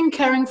 loving and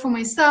caring for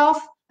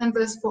myself, and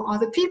thus for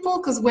other people.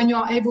 Because when you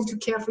are able to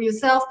care for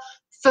yourself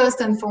first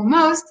and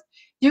foremost,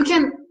 you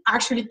can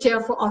actually care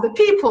for other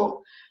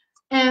people.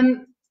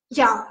 And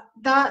yeah,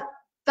 that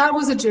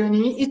was a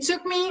journey. It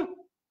took me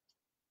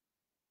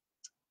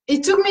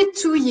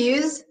 2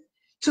 years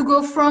to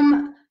go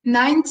from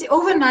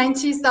over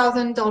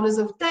 $90,000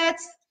 of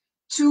debts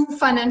to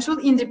financial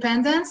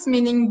independence,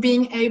 meaning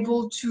being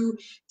able to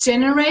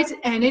generate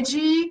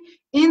energy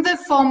in the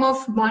form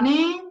of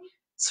money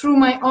through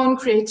my own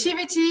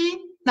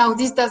creativity. Now,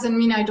 this doesn't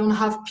mean I don't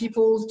have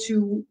people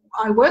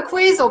I work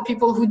with or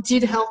people who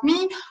did help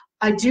me.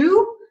 I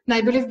do. And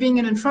I believe being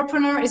an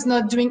entrepreneur is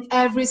not doing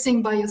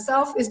everything by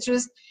yourself. It's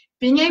just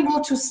being able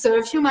to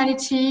serve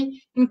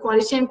humanity in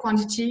quality and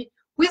quantity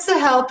with the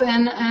help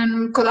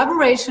and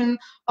collaboration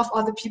of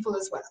other people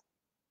as well.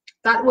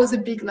 That was a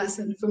big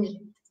lesson for me.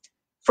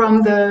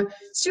 From the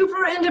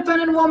super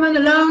independent woman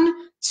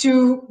alone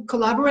to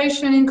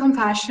collaboration in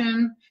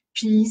compassion,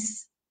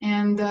 peace,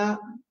 and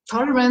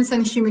tolerance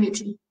and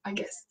humility, I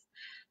guess.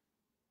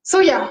 So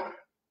yeah,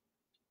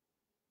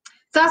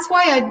 that's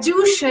why I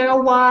do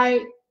share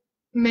why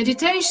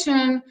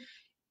meditation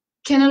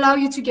can allow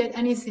you to get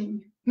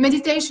anything.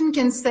 Meditation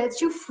can set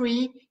you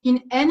free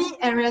in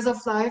any areas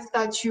of life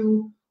that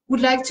you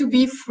would like to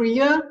be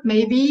freer,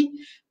 maybe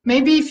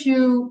if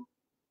you,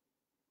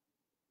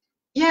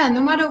 yeah,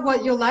 no matter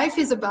what your life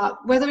is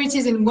about, whether it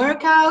is in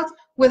workout,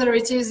 whether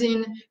it is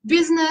in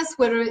business,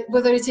 whether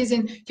it is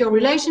in your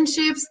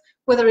relationships,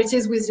 whether it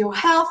is with your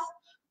health,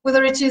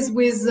 whether it is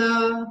with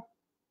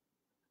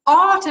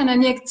art and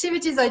any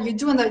activities that you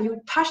do and that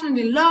you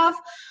passionately love,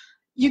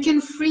 you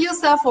can free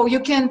yourself, or you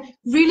can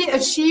really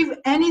achieve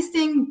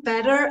anything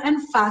better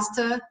and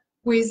faster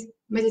with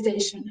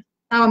meditation.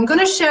 Now I'm going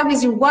to share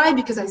with you why,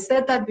 because I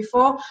said that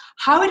before,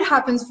 how it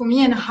happens for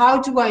me and how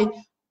do I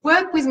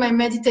work with my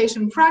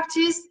meditation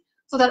practice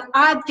so that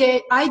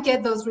I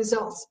get those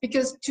results.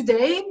 Because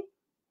today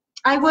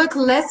I work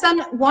less than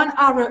 1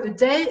 hour a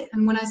day,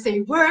 and when I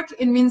say work,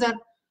 it means that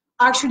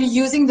actually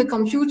using the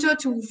computer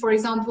to, for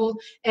example,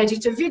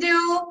 edit a video,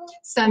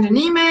 send an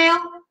email,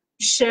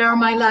 share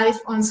my life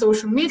on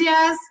social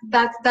medias.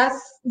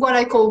 That's what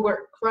I call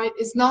work, right?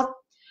 It's not,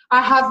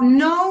 I have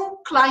no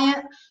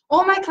client,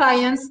 all my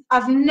clients,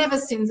 I've never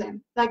seen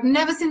them, like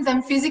never seen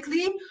them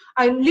physically.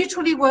 I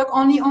literally work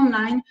only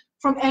online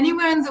from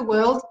anywhere in the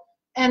world,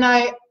 and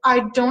I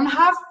don't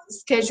have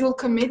scheduled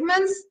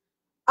commitments.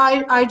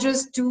 I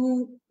just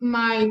do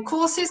my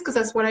courses, because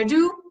that's what I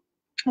do,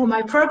 or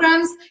my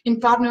programs in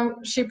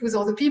partnership with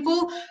other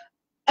people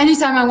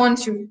anytime I want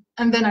to,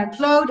 and then I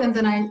upload, and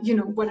then I, you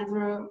know,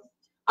 whatever.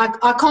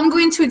 I can't go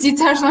into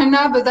details right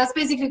now, but that's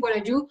basically what I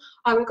do.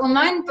 I work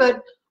online,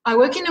 but I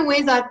work in a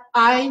way that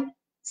I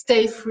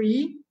stay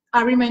free,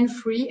 I remain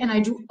free, and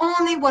I do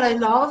only what I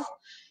love.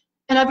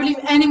 And I believe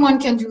anyone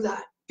can do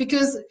that,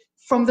 because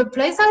from the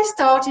place I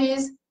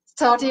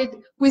started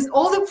with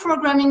all the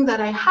programming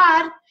that I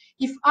had,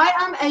 if I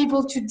am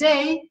able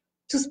today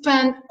to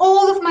spend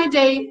all of my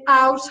day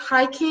out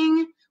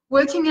hiking,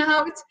 working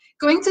out,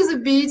 going to the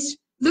beach,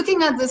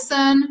 looking at the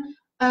sun,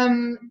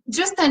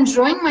 just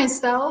enjoying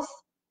myself,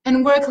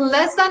 and work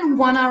less than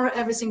 1 hour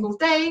every single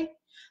day,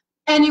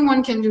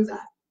 anyone can do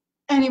that.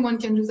 Anyone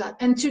can do that.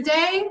 And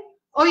today,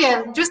 oh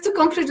yeah, just to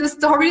conclude the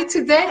story,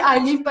 today I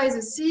live by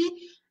the sea,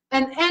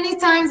 and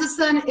anytime the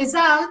sun is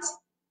out,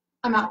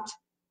 I'm out.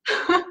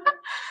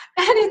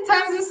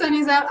 Anytime the sun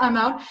is out, I'm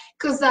out,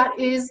 because that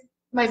is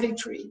my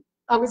victory.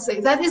 I would say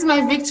that is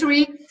my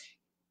victory,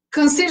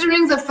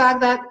 considering the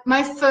fact that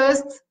my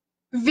first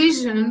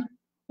vision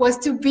was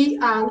to be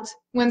out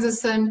when the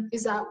sun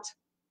is out.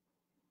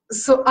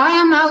 So I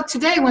am out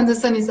today when the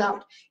sun is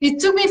out. It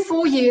took me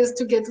 4 years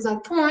to get to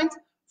that point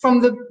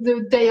from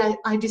the day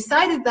I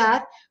decided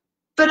that,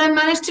 but I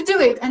managed to do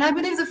it. And I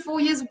believe the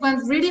 4 years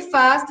went really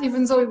fast,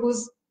 even though it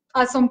was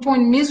at some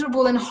point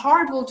miserable and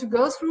horrible to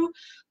go through.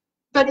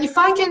 But if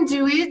I can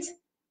do it,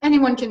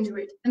 anyone can do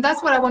it. And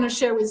that's what I want to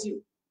share with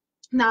you.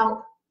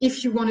 Now,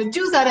 if you want to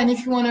do that, and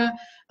if you want to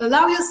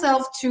allow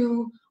yourself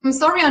to, I'm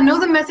sorry, I know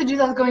the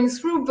messages are going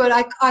through, but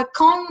I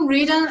can't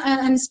read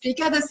and speak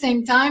at the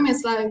same time.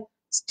 It's like,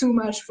 it's too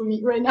much for me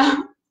right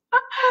now.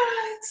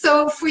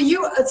 So for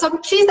you,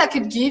 some keys I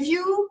could give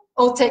you,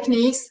 or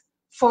techniques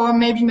for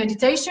maybe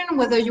meditation,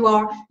 whether you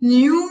are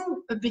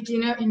new, a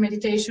beginner in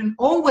meditation,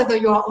 or whether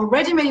you are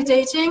already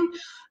meditating,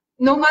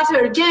 no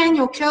matter, again,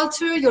 your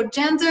culture, your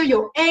gender,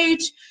 your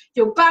age,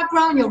 your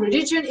background, your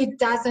religion, it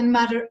doesn't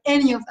matter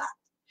any of that.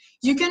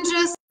 You can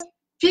just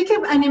pick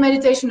up any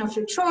meditation of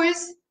your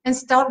choice and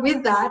start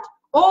with that,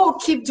 or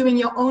keep doing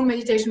your own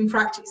meditation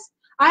practice.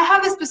 I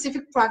have a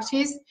specific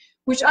practice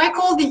which I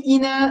call the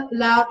inner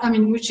loud,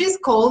 which is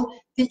called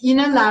the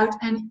inner loud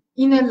and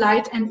inner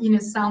light and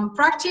inner sound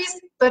practice,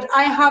 but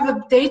I have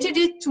updated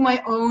it to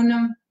my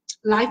own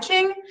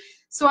liking.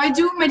 So I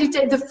do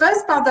meditate, the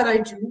first part that I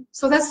do,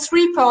 so there's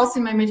 3 parts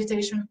in my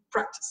meditation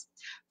practice.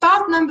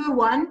 Part number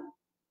 1,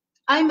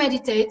 I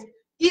meditate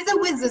either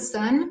with the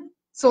sun,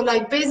 so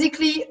like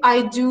basically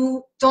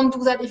don't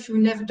do that if you've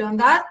never done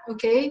that,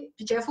 okay,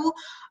 be careful.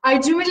 I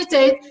do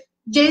meditate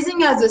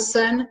gazing at the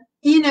sun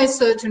in a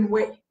certain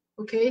way.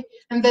 Okay,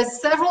 and there's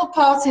several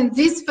parts in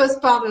this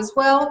first part as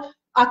well.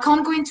 I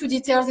can't go into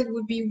details, it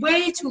would be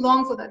way too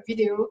long for that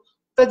video,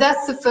 but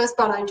that's the first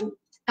part I do.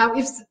 Now,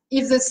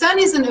 if the sun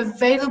isn't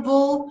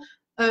available,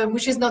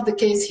 which is not the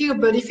case here,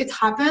 but if it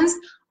happens,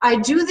 I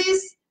do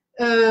this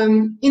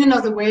in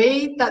another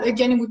way that,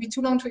 again, it would be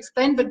too long to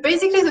explain, but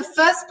basically the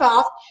first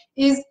part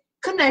is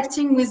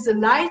connecting with the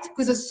light,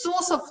 with a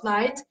source of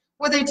light,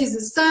 whether it is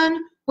the sun,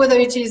 whether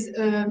it is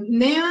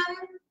neon,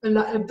 a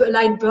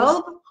light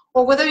bulb,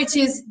 or whether it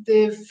is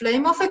the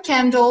flame of a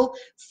candle.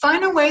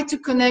 Find a way to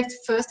connect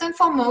first and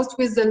foremost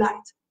with the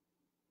light.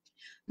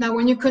 Now,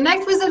 when you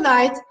connect with the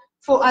light,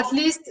 for at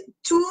least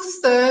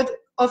 2/3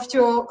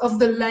 of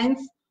the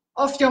length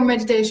of your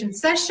meditation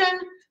session.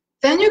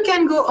 Then you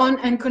can go on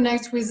and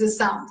connect with the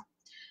sound.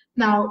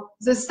 Now,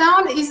 the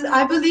sound is,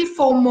 I believe,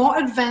 for more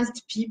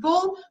advanced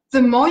people.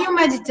 The more you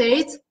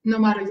meditate, no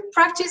matter your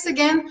practice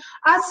again,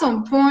 at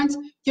some point,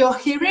 your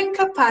hearing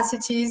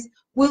capacities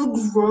will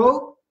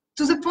grow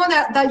to the point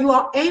that you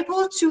are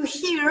able to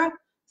hear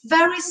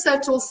very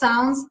subtle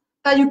sounds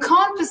that you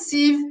can't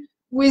perceive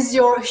with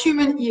your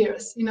human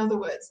ears, in other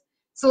words.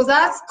 So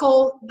that's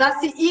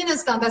the inner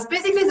sound. That's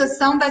basically the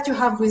sound that you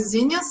have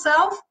within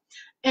yourself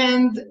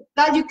and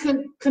that you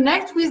can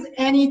connect with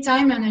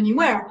anytime and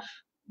anywhere.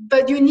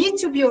 But you need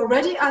to be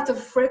already at a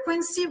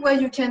frequency where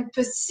you can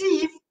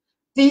perceive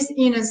this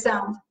inner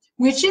sound,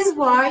 which is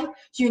why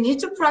you need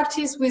to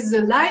practice with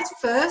the light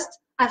first,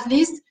 at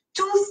least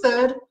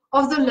 2/3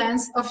 of the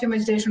length of your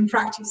meditation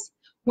practice.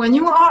 When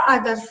you are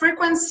at that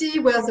frequency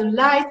where the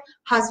light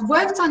has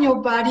worked on your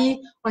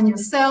body, on your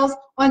cells,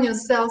 on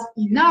yourself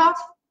enough,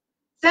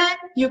 then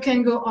you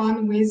can go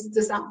on with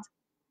the sound.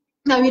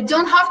 Now, you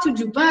don't have to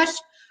do much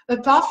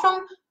apart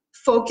from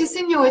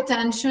focusing your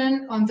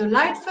attention on the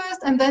light first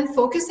and then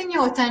focusing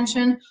your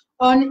attention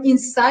on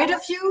inside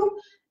of you.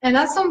 And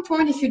at some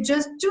point, if you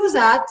just do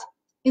that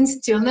in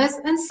stillness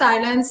and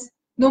silence,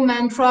 no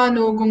mantra,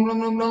 no gong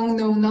long long long,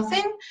 no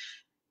nothing,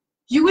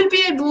 you will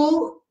be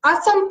able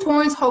at some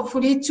point,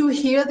 hopefully, to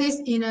hear this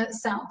inner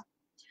sound.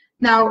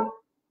 Now,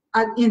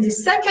 in the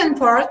second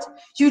part,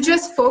 you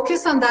just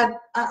focus on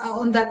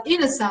that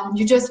inner sound.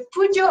 You just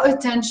put your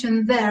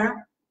attention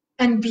there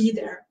and be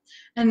there.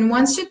 And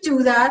once you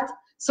do that,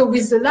 so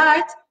with the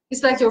light,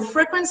 it's like your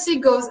frequency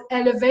goes,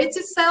 elevates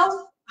itself,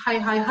 high,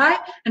 high, high,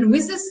 and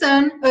with the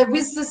sound,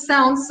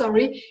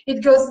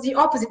 it goes the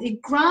opposite.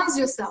 It grounds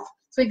yourself.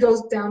 So it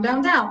goes down,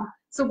 down, down.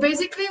 So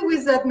basically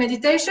with that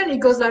meditation, it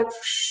goes like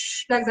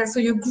that. So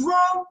you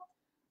grow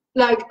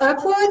like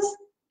upwards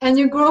and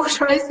you grow,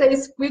 should I say,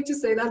 it's weird to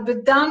say that,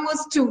 but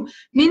downwards too,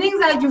 meaning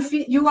that you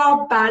feel you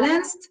are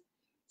balanced.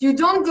 You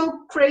don't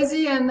go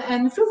crazy and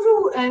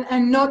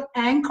not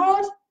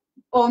anchored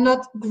or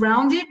not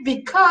grounded,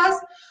 because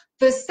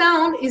the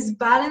sound is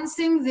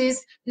balancing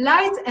this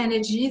light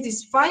energy,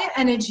 this fire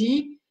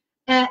energy,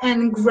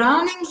 and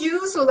grounding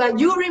you so that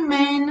you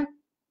remain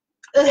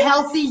a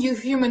healthy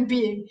human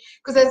being.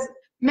 Because there's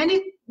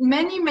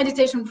many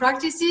meditation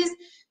practices,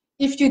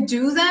 if you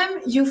do them,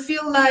 you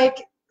feel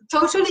like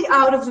totally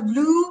out of the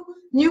blue,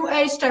 new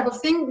age type of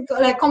thing,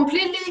 like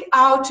completely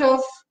out of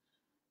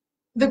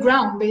the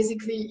ground,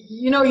 basically.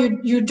 You know,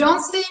 you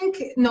don't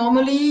think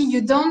normally,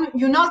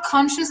 you're not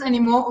conscious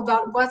anymore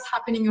about what's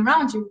happening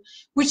around you,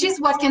 which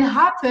is what can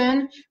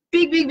happen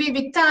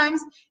big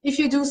times if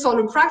you do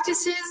solo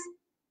practices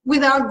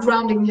without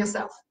grounding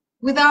yourself,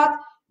 without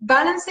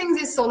balancing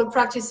these solo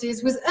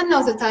practices with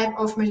another type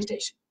of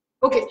meditation.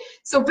 Okay,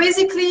 so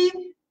basically,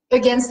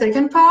 again,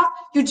 second part,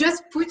 you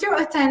just put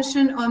your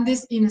attention on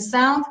this inner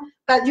sound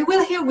that you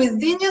will hear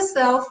within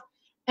yourself,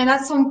 and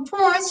at some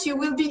point you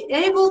will be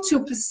able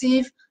to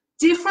perceive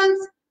different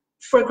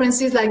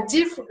frequencies,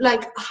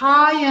 like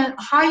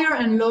higher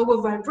and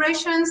lower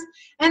vibrations,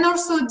 and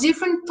also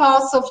different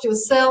parts of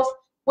yourself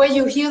where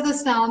you hear the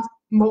sound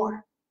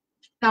more.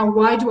 Now,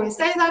 why do I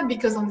say that?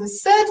 Because on the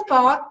third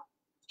part,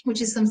 which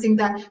is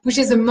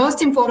the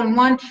most important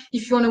one,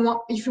 if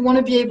you want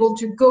to be able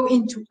to go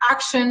into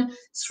action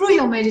through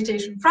your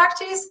meditation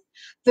practice,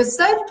 the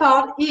third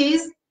part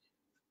is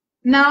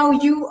now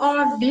you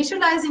are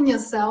visualizing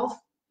yourself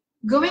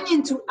going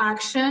into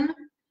action.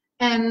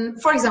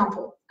 And for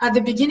example, at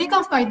the beginning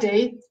of my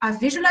day, I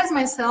visualize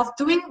myself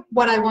doing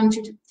what I want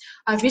to do.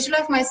 I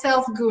visualize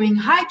myself going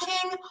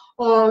hiking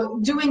or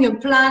doing a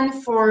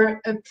plan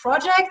for a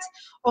project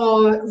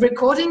or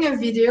recording a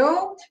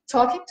video,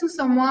 talking to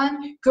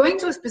someone, going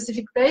to a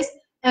specific place.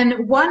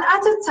 And one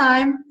at a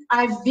time,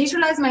 I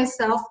visualize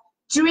myself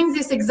doing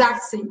this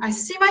exact thing. I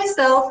see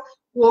myself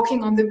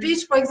walking on the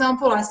beach, for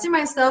example. I see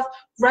myself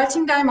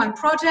writing down my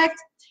project.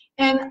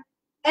 And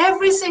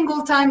every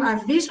single time I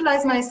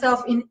visualize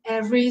myself in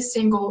every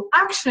single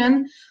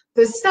action,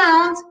 the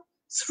sound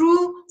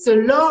through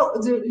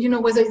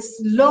whether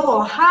it's low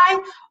or high,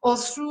 or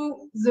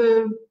through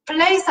the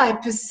place I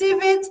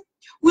perceive it,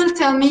 will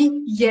tell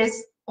me yes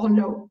or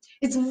no.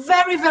 It's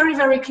very, very,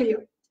 very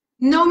clear.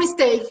 No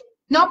mistake,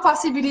 no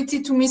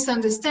possibility to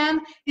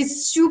misunderstand.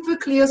 It's super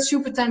clear,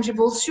 super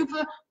tangible,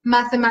 super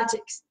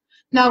mathematics.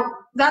 Now,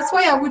 that's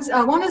why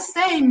I want to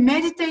say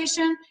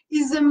meditation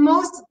is the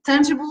most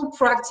tangible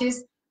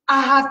practice I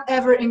have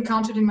ever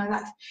encountered in my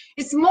life.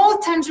 It's more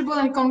tangible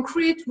and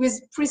concrete with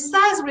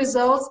precise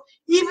results,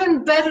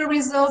 even better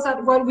results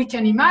than what we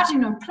can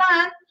imagine or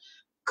plan.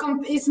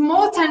 It's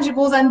more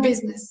tangible than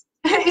business.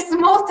 It's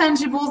more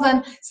tangible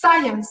than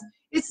science.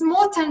 It's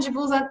more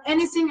tangible than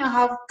anything I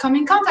have come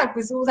in contact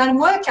with, or than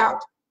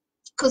workout.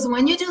 Because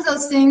when you do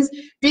those things,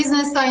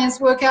 business,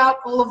 science, workout,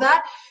 all of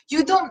that,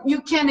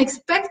 you can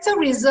expect a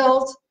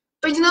result,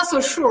 but you're not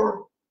so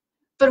sure.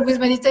 But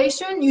with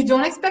meditation, you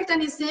don't expect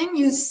anything.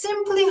 You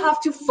simply have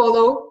to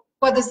follow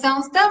what the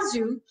sound tells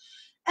you,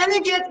 and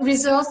you get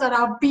results that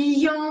are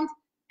beyond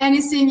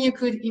anything you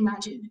could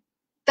imagine.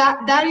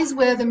 That is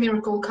where the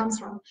miracle comes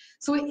from.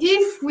 So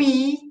if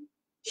we,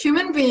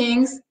 human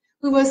beings,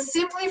 we were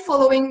simply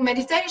following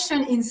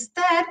meditation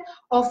instead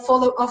of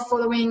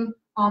following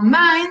our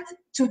mind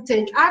to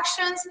take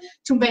actions,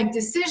 to make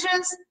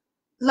decisions,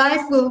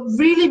 life will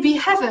really be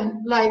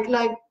heaven. Like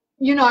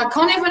you know, I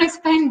can't even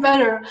explain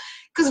better,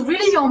 because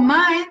really your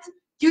mind,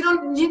 you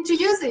don't need to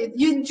use it.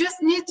 You just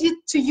need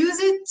to use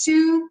it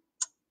to,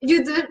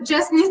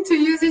 just need to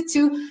use it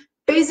to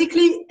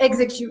basically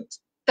execute.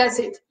 That's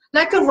it.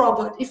 Like a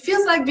robot. It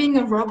feels like being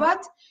a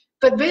robot,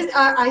 but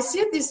I see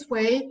it this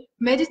way.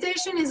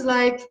 Meditation is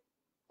like,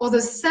 or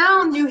the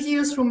sound you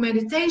hear through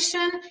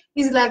meditation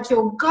is like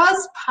your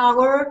God's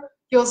power,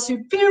 your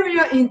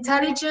superior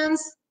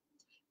intelligence,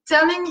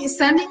 sending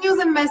you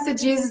the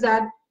messages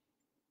that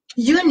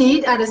you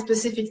need at a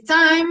specific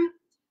time,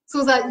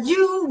 so that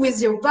you,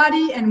 with your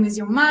body and with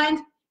your mind,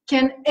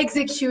 can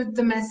execute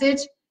the message.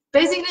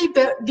 Basically,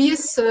 be a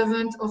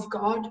servant of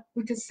God,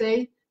 we could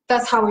say.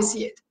 That's how I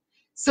see it.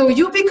 So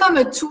you become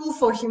a tool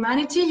for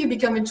humanity. You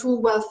become a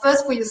tool, well,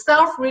 first for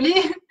yourself,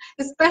 really,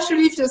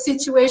 especially if your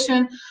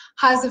situation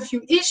has a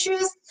few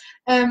issues.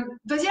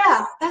 But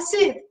yeah, that's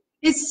it.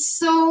 It's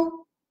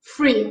so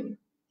freeing.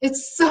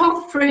 It's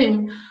so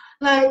freeing.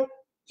 Like,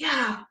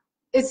 yeah,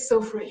 it's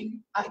so freeing.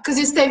 Because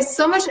you save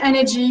so much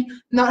energy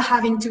not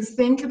having to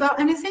think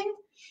about anything.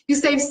 You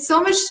save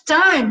so much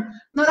time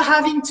not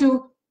having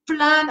to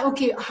plan,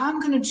 okay, I'm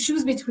going to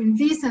choose between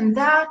this and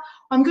that.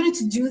 I'm going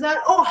to do that.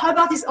 Oh, how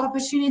about this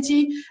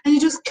opportunity? And you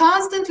just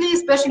constantly,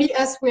 especially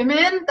as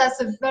women,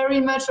 that's a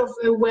very much of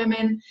a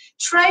women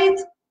trait.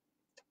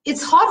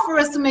 It's hard for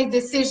us to make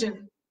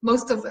decisions,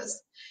 most of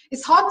us.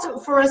 It's hard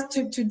for us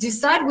to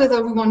decide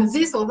whether we want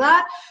this or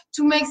that,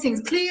 to make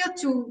things clear,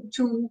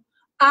 to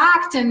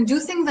act and do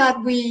things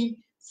that we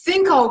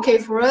think are okay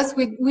for us.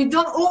 We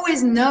don't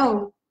always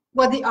know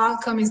what the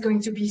outcome is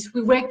going to be.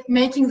 So we're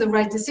making the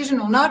right decision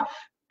or not.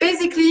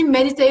 Basically,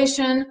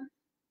 meditation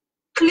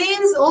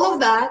cleans all of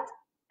that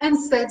and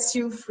sets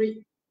you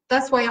free.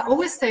 That's why I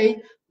always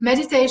say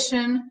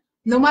meditation,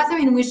 no matter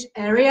in which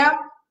area,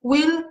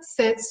 will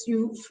set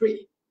you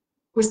free.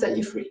 Will set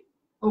you free,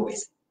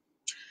 always.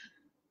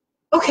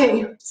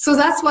 Okay, so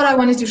that's what I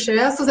wanted to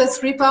share. So there's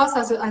 3 parts,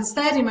 as I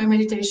said, in my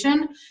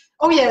meditation.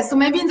 Oh yeah, so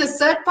maybe in the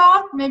 3rd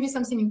part, maybe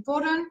something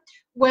important.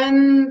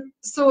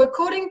 So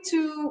according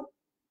to,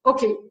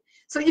 okay,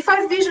 so if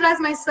I visualize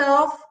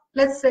myself,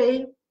 let's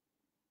say,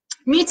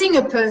 meeting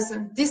a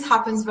person, this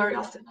happens very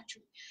often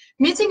actually.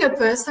 Meeting a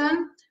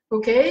person,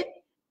 okay,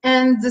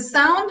 and the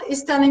sound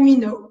is telling me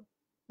no.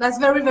 That's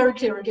very, very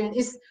clear again.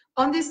 It's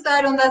on this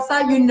side, on that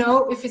side, you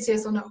know if it's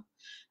yes or no.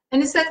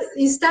 And it says,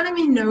 it's telling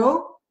me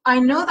no. I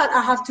know that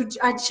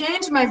I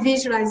change my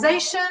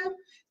visualization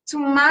to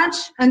match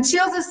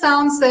until the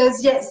sound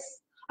says yes.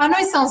 I know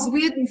it sounds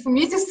weird for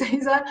me to say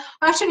that.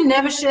 I actually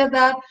never shared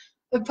that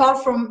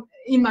apart from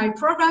in my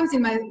programs,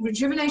 in my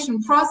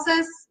rejuvenation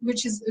process,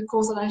 which is a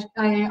course that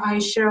I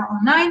share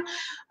online.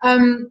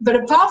 But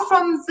apart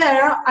from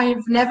there,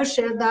 I've never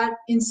shared that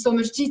in so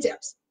much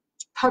details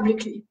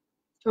publicly.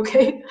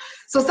 Okay,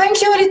 so thank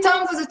you,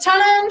 Tom, for the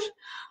challenge.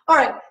 All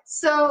right,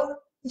 so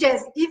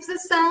yes, if the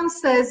sound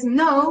says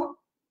no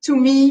to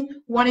me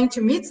wanting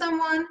to meet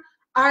someone,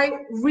 I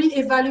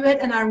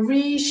reevaluate and I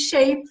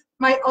reshape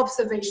my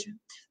observation.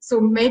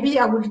 So maybe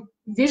I would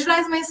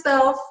visualize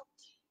myself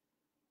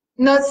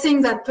not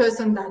seeing that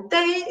person that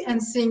day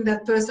and seeing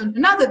that person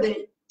another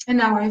day. And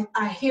now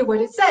I hear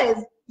what it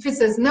says. If it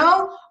says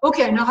no,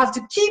 okay, I now have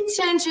to keep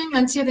changing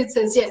until it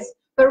says yes.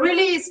 But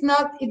really,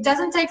 it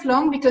doesn't take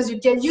long, because you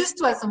get used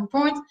to at some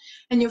point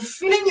and you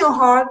feel in your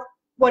heart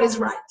what is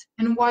right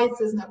and why it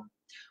says no.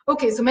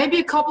 Okay, so maybe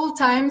a couple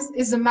times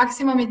is the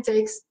maximum it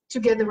takes to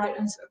get the right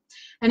answer.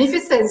 And if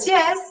it says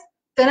yes,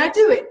 then I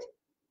do it.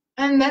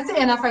 And that's it.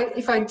 And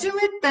if I do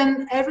it,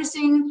 then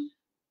everything,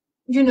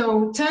 you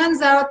know,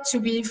 turns out to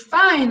be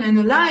fine and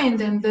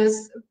aligned and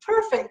this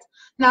perfect.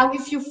 Now,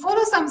 if you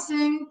follow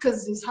something,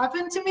 because this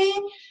happened to me,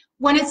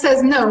 when it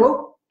says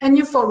no and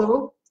you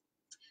follow,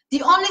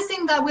 the only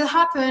thing that will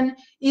happen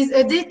is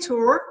a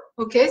detour.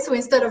 Okay, so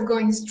instead of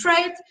going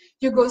straight,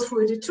 you go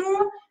through a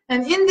detour,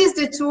 and in this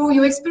detour,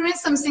 you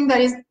experience something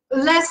that is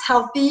less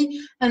healthy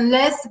and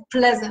less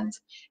pleasant.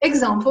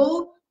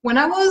 Example, when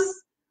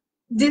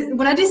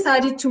I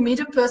decided to meet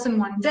a person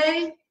one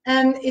day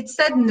and it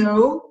said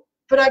no,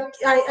 but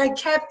I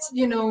kept,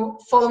 you know,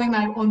 following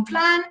my own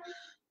plan.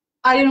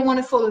 I didn't want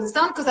to follow the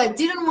sound because I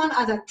didn't want,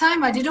 at that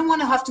time, I didn't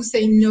want to have to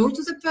say no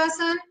to the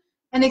person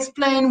and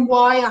explain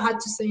why I had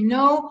to say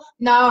no.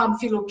 Now I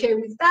feel okay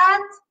with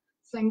that.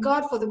 Thank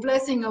God for the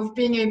blessing of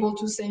being able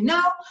to say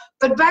no.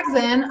 But back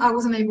then, I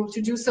wasn't able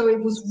to do so.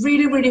 It was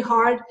really, really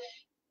hard,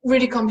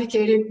 really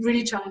complicated,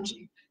 really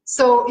challenging.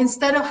 So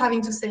instead of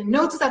having to say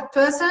no to that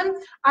person,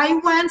 I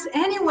went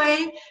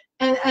anyway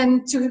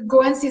and to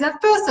go and see that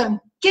person.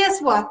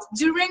 Guess what?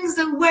 During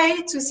the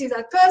way to see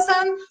that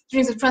person,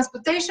 during the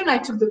transportation, I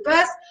took the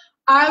bus.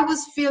 I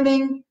was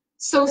feeling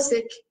so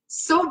sick,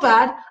 so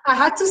bad. I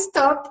had to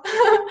stop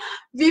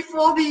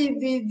before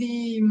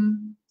the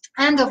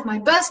end of my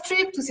bus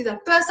trip to see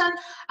that person.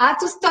 I had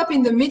to stop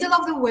in the middle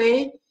of the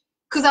way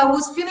because I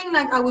was feeling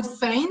like I would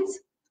faint.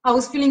 I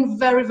was feeling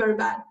very, very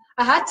bad.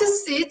 I had to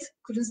sit,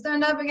 couldn't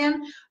stand up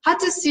again, had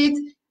to sit.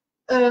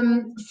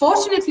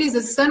 Fortunately,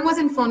 the sun was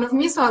in front of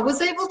me, so I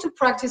was able to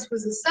practice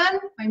with the sun,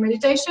 my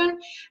meditation.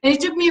 And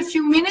it took me a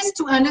few minutes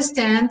to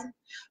understand,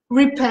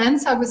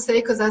 repent, I would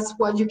say, because that's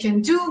what you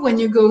can do when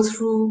you go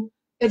through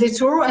a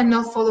detour and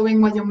not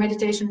following what your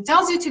meditation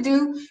tells you to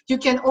do. You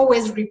can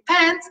always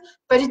repent,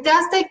 but it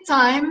does take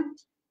time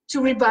to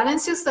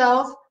rebalance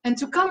yourself and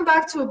to come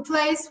back to a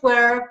place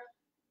where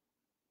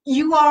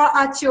you are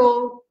at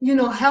your,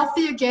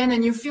 healthy again,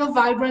 and you feel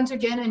vibrant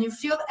again, and you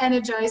feel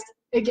energized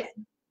again.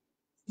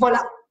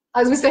 Voila,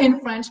 as we say in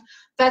French,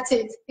 that's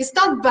it. It's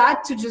not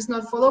bad to just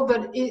not follow,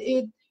 but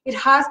it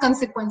has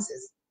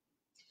consequences.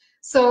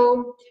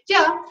 So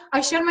yeah,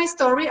 I shared my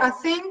story. I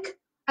think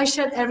I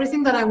shared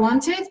everything that I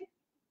wanted.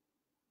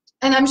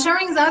 And I'm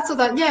sharing that so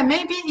that, yeah,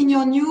 maybe in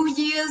your New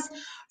Year's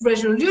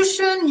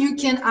resolution, you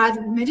can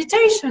add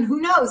meditation, who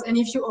knows? And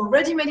if you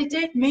already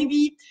meditate,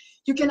 maybe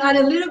you can add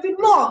a little bit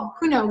more,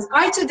 who knows?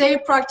 I today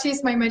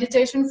practice my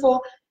meditation for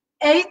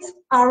 8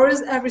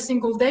 hours every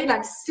single day,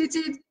 like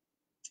seated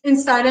in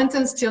silence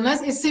and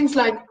stillness. It seems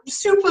like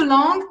super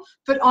long,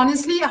 but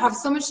honestly, I have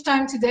so much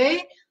time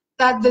today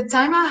that the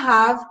time I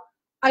have,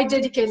 I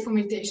dedicate for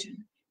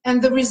meditation. And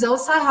the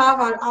results I have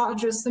are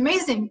just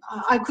amazing.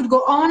 I could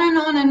go on and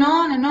on and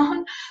on and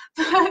on,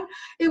 but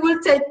it will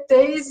take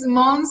days,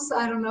 months,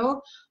 I don't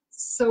know.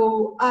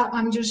 So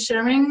I'm just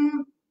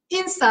sharing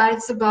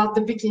insights about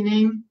the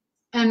beginning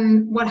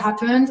and what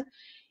happened.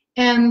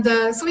 And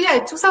so yeah,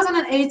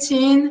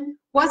 2018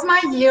 was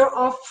my year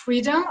of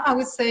freedom, I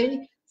would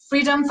say.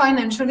 Freedom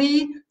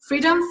financially,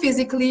 freedom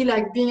physically,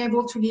 like being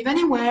able to live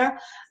anywhere,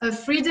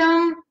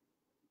 freedom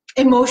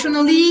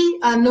emotionally.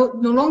 I no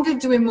longer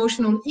do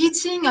emotional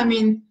eating. I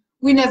mean,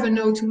 we never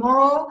know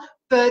tomorrow,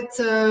 but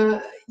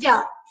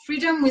yeah,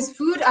 freedom with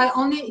food.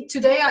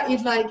 Today I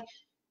eat like,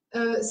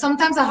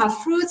 sometimes I have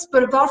fruits,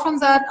 but apart from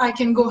that, I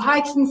can go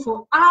hiking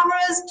for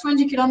hours,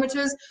 20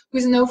 kilometers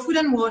with no food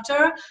and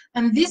water.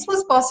 And this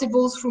was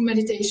possible through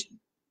meditation.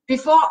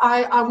 Before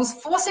I was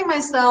forcing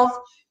myself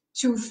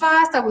to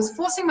fast. I was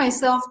forcing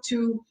myself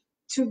to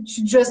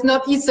just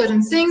not eat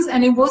certain things,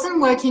 and it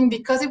wasn't working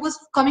because it was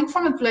coming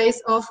from a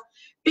place of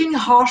being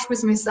harsh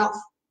with myself.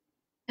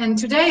 And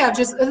today I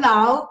just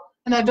allow,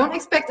 and I don't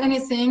expect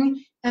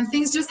anything, and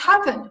things just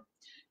happen.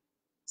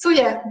 So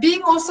yeah,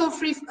 being also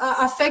free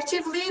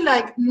affectively,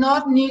 like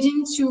not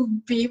needing to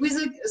be with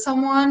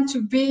someone,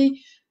 to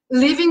be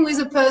living with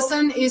a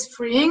person is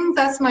freeing.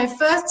 That's my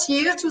first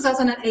year,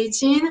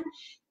 2018,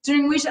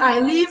 during which I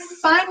live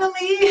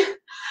finally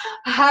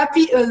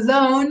happy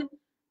alone,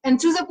 and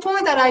to the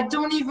point that I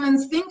don't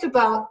even think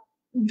about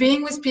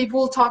being with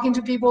people, talking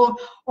to people,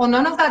 or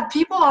none of that.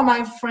 People are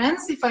my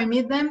friends if I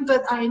meet them,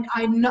 but I'm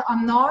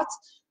not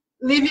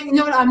living,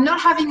 I'm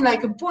not having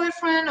like a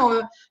boyfriend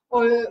or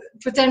a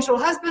potential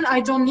husband.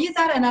 I don't need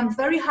that, and I'm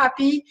very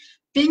happy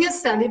being a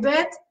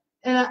celibate,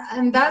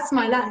 and that's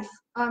my life.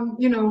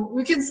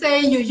 We can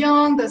say you're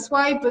young, that's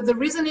why, but the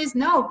reason is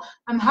no,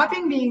 I'm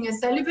happy being a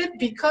celibate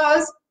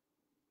because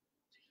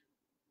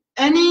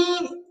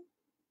any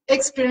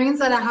experience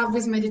that I have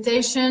with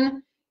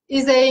meditation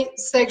is a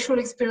sexual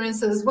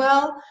experience as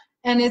well,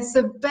 and it's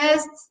the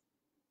best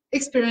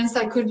experience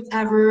I could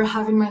ever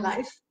have in my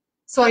life.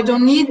 So I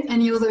don't need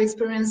any other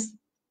experience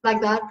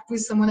like that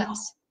with someone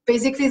else.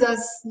 Basically,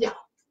 that's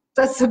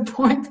the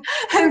point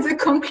and the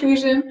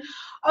conclusion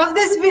of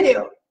this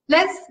video.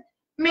 Let's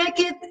make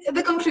it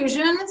the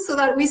conclusion so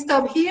that we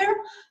stop here.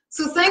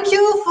 So thank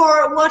you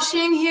for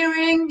watching,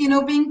 hearing,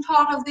 being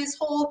part of this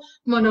whole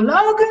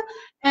monologue.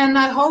 And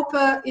I hope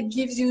it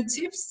gives you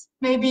tips,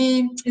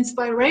 maybe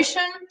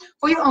inspiration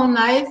for your own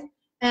life.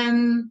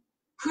 And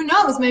who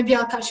knows, maybe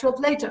I'll catch you up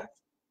later.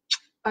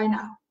 Bye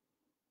now.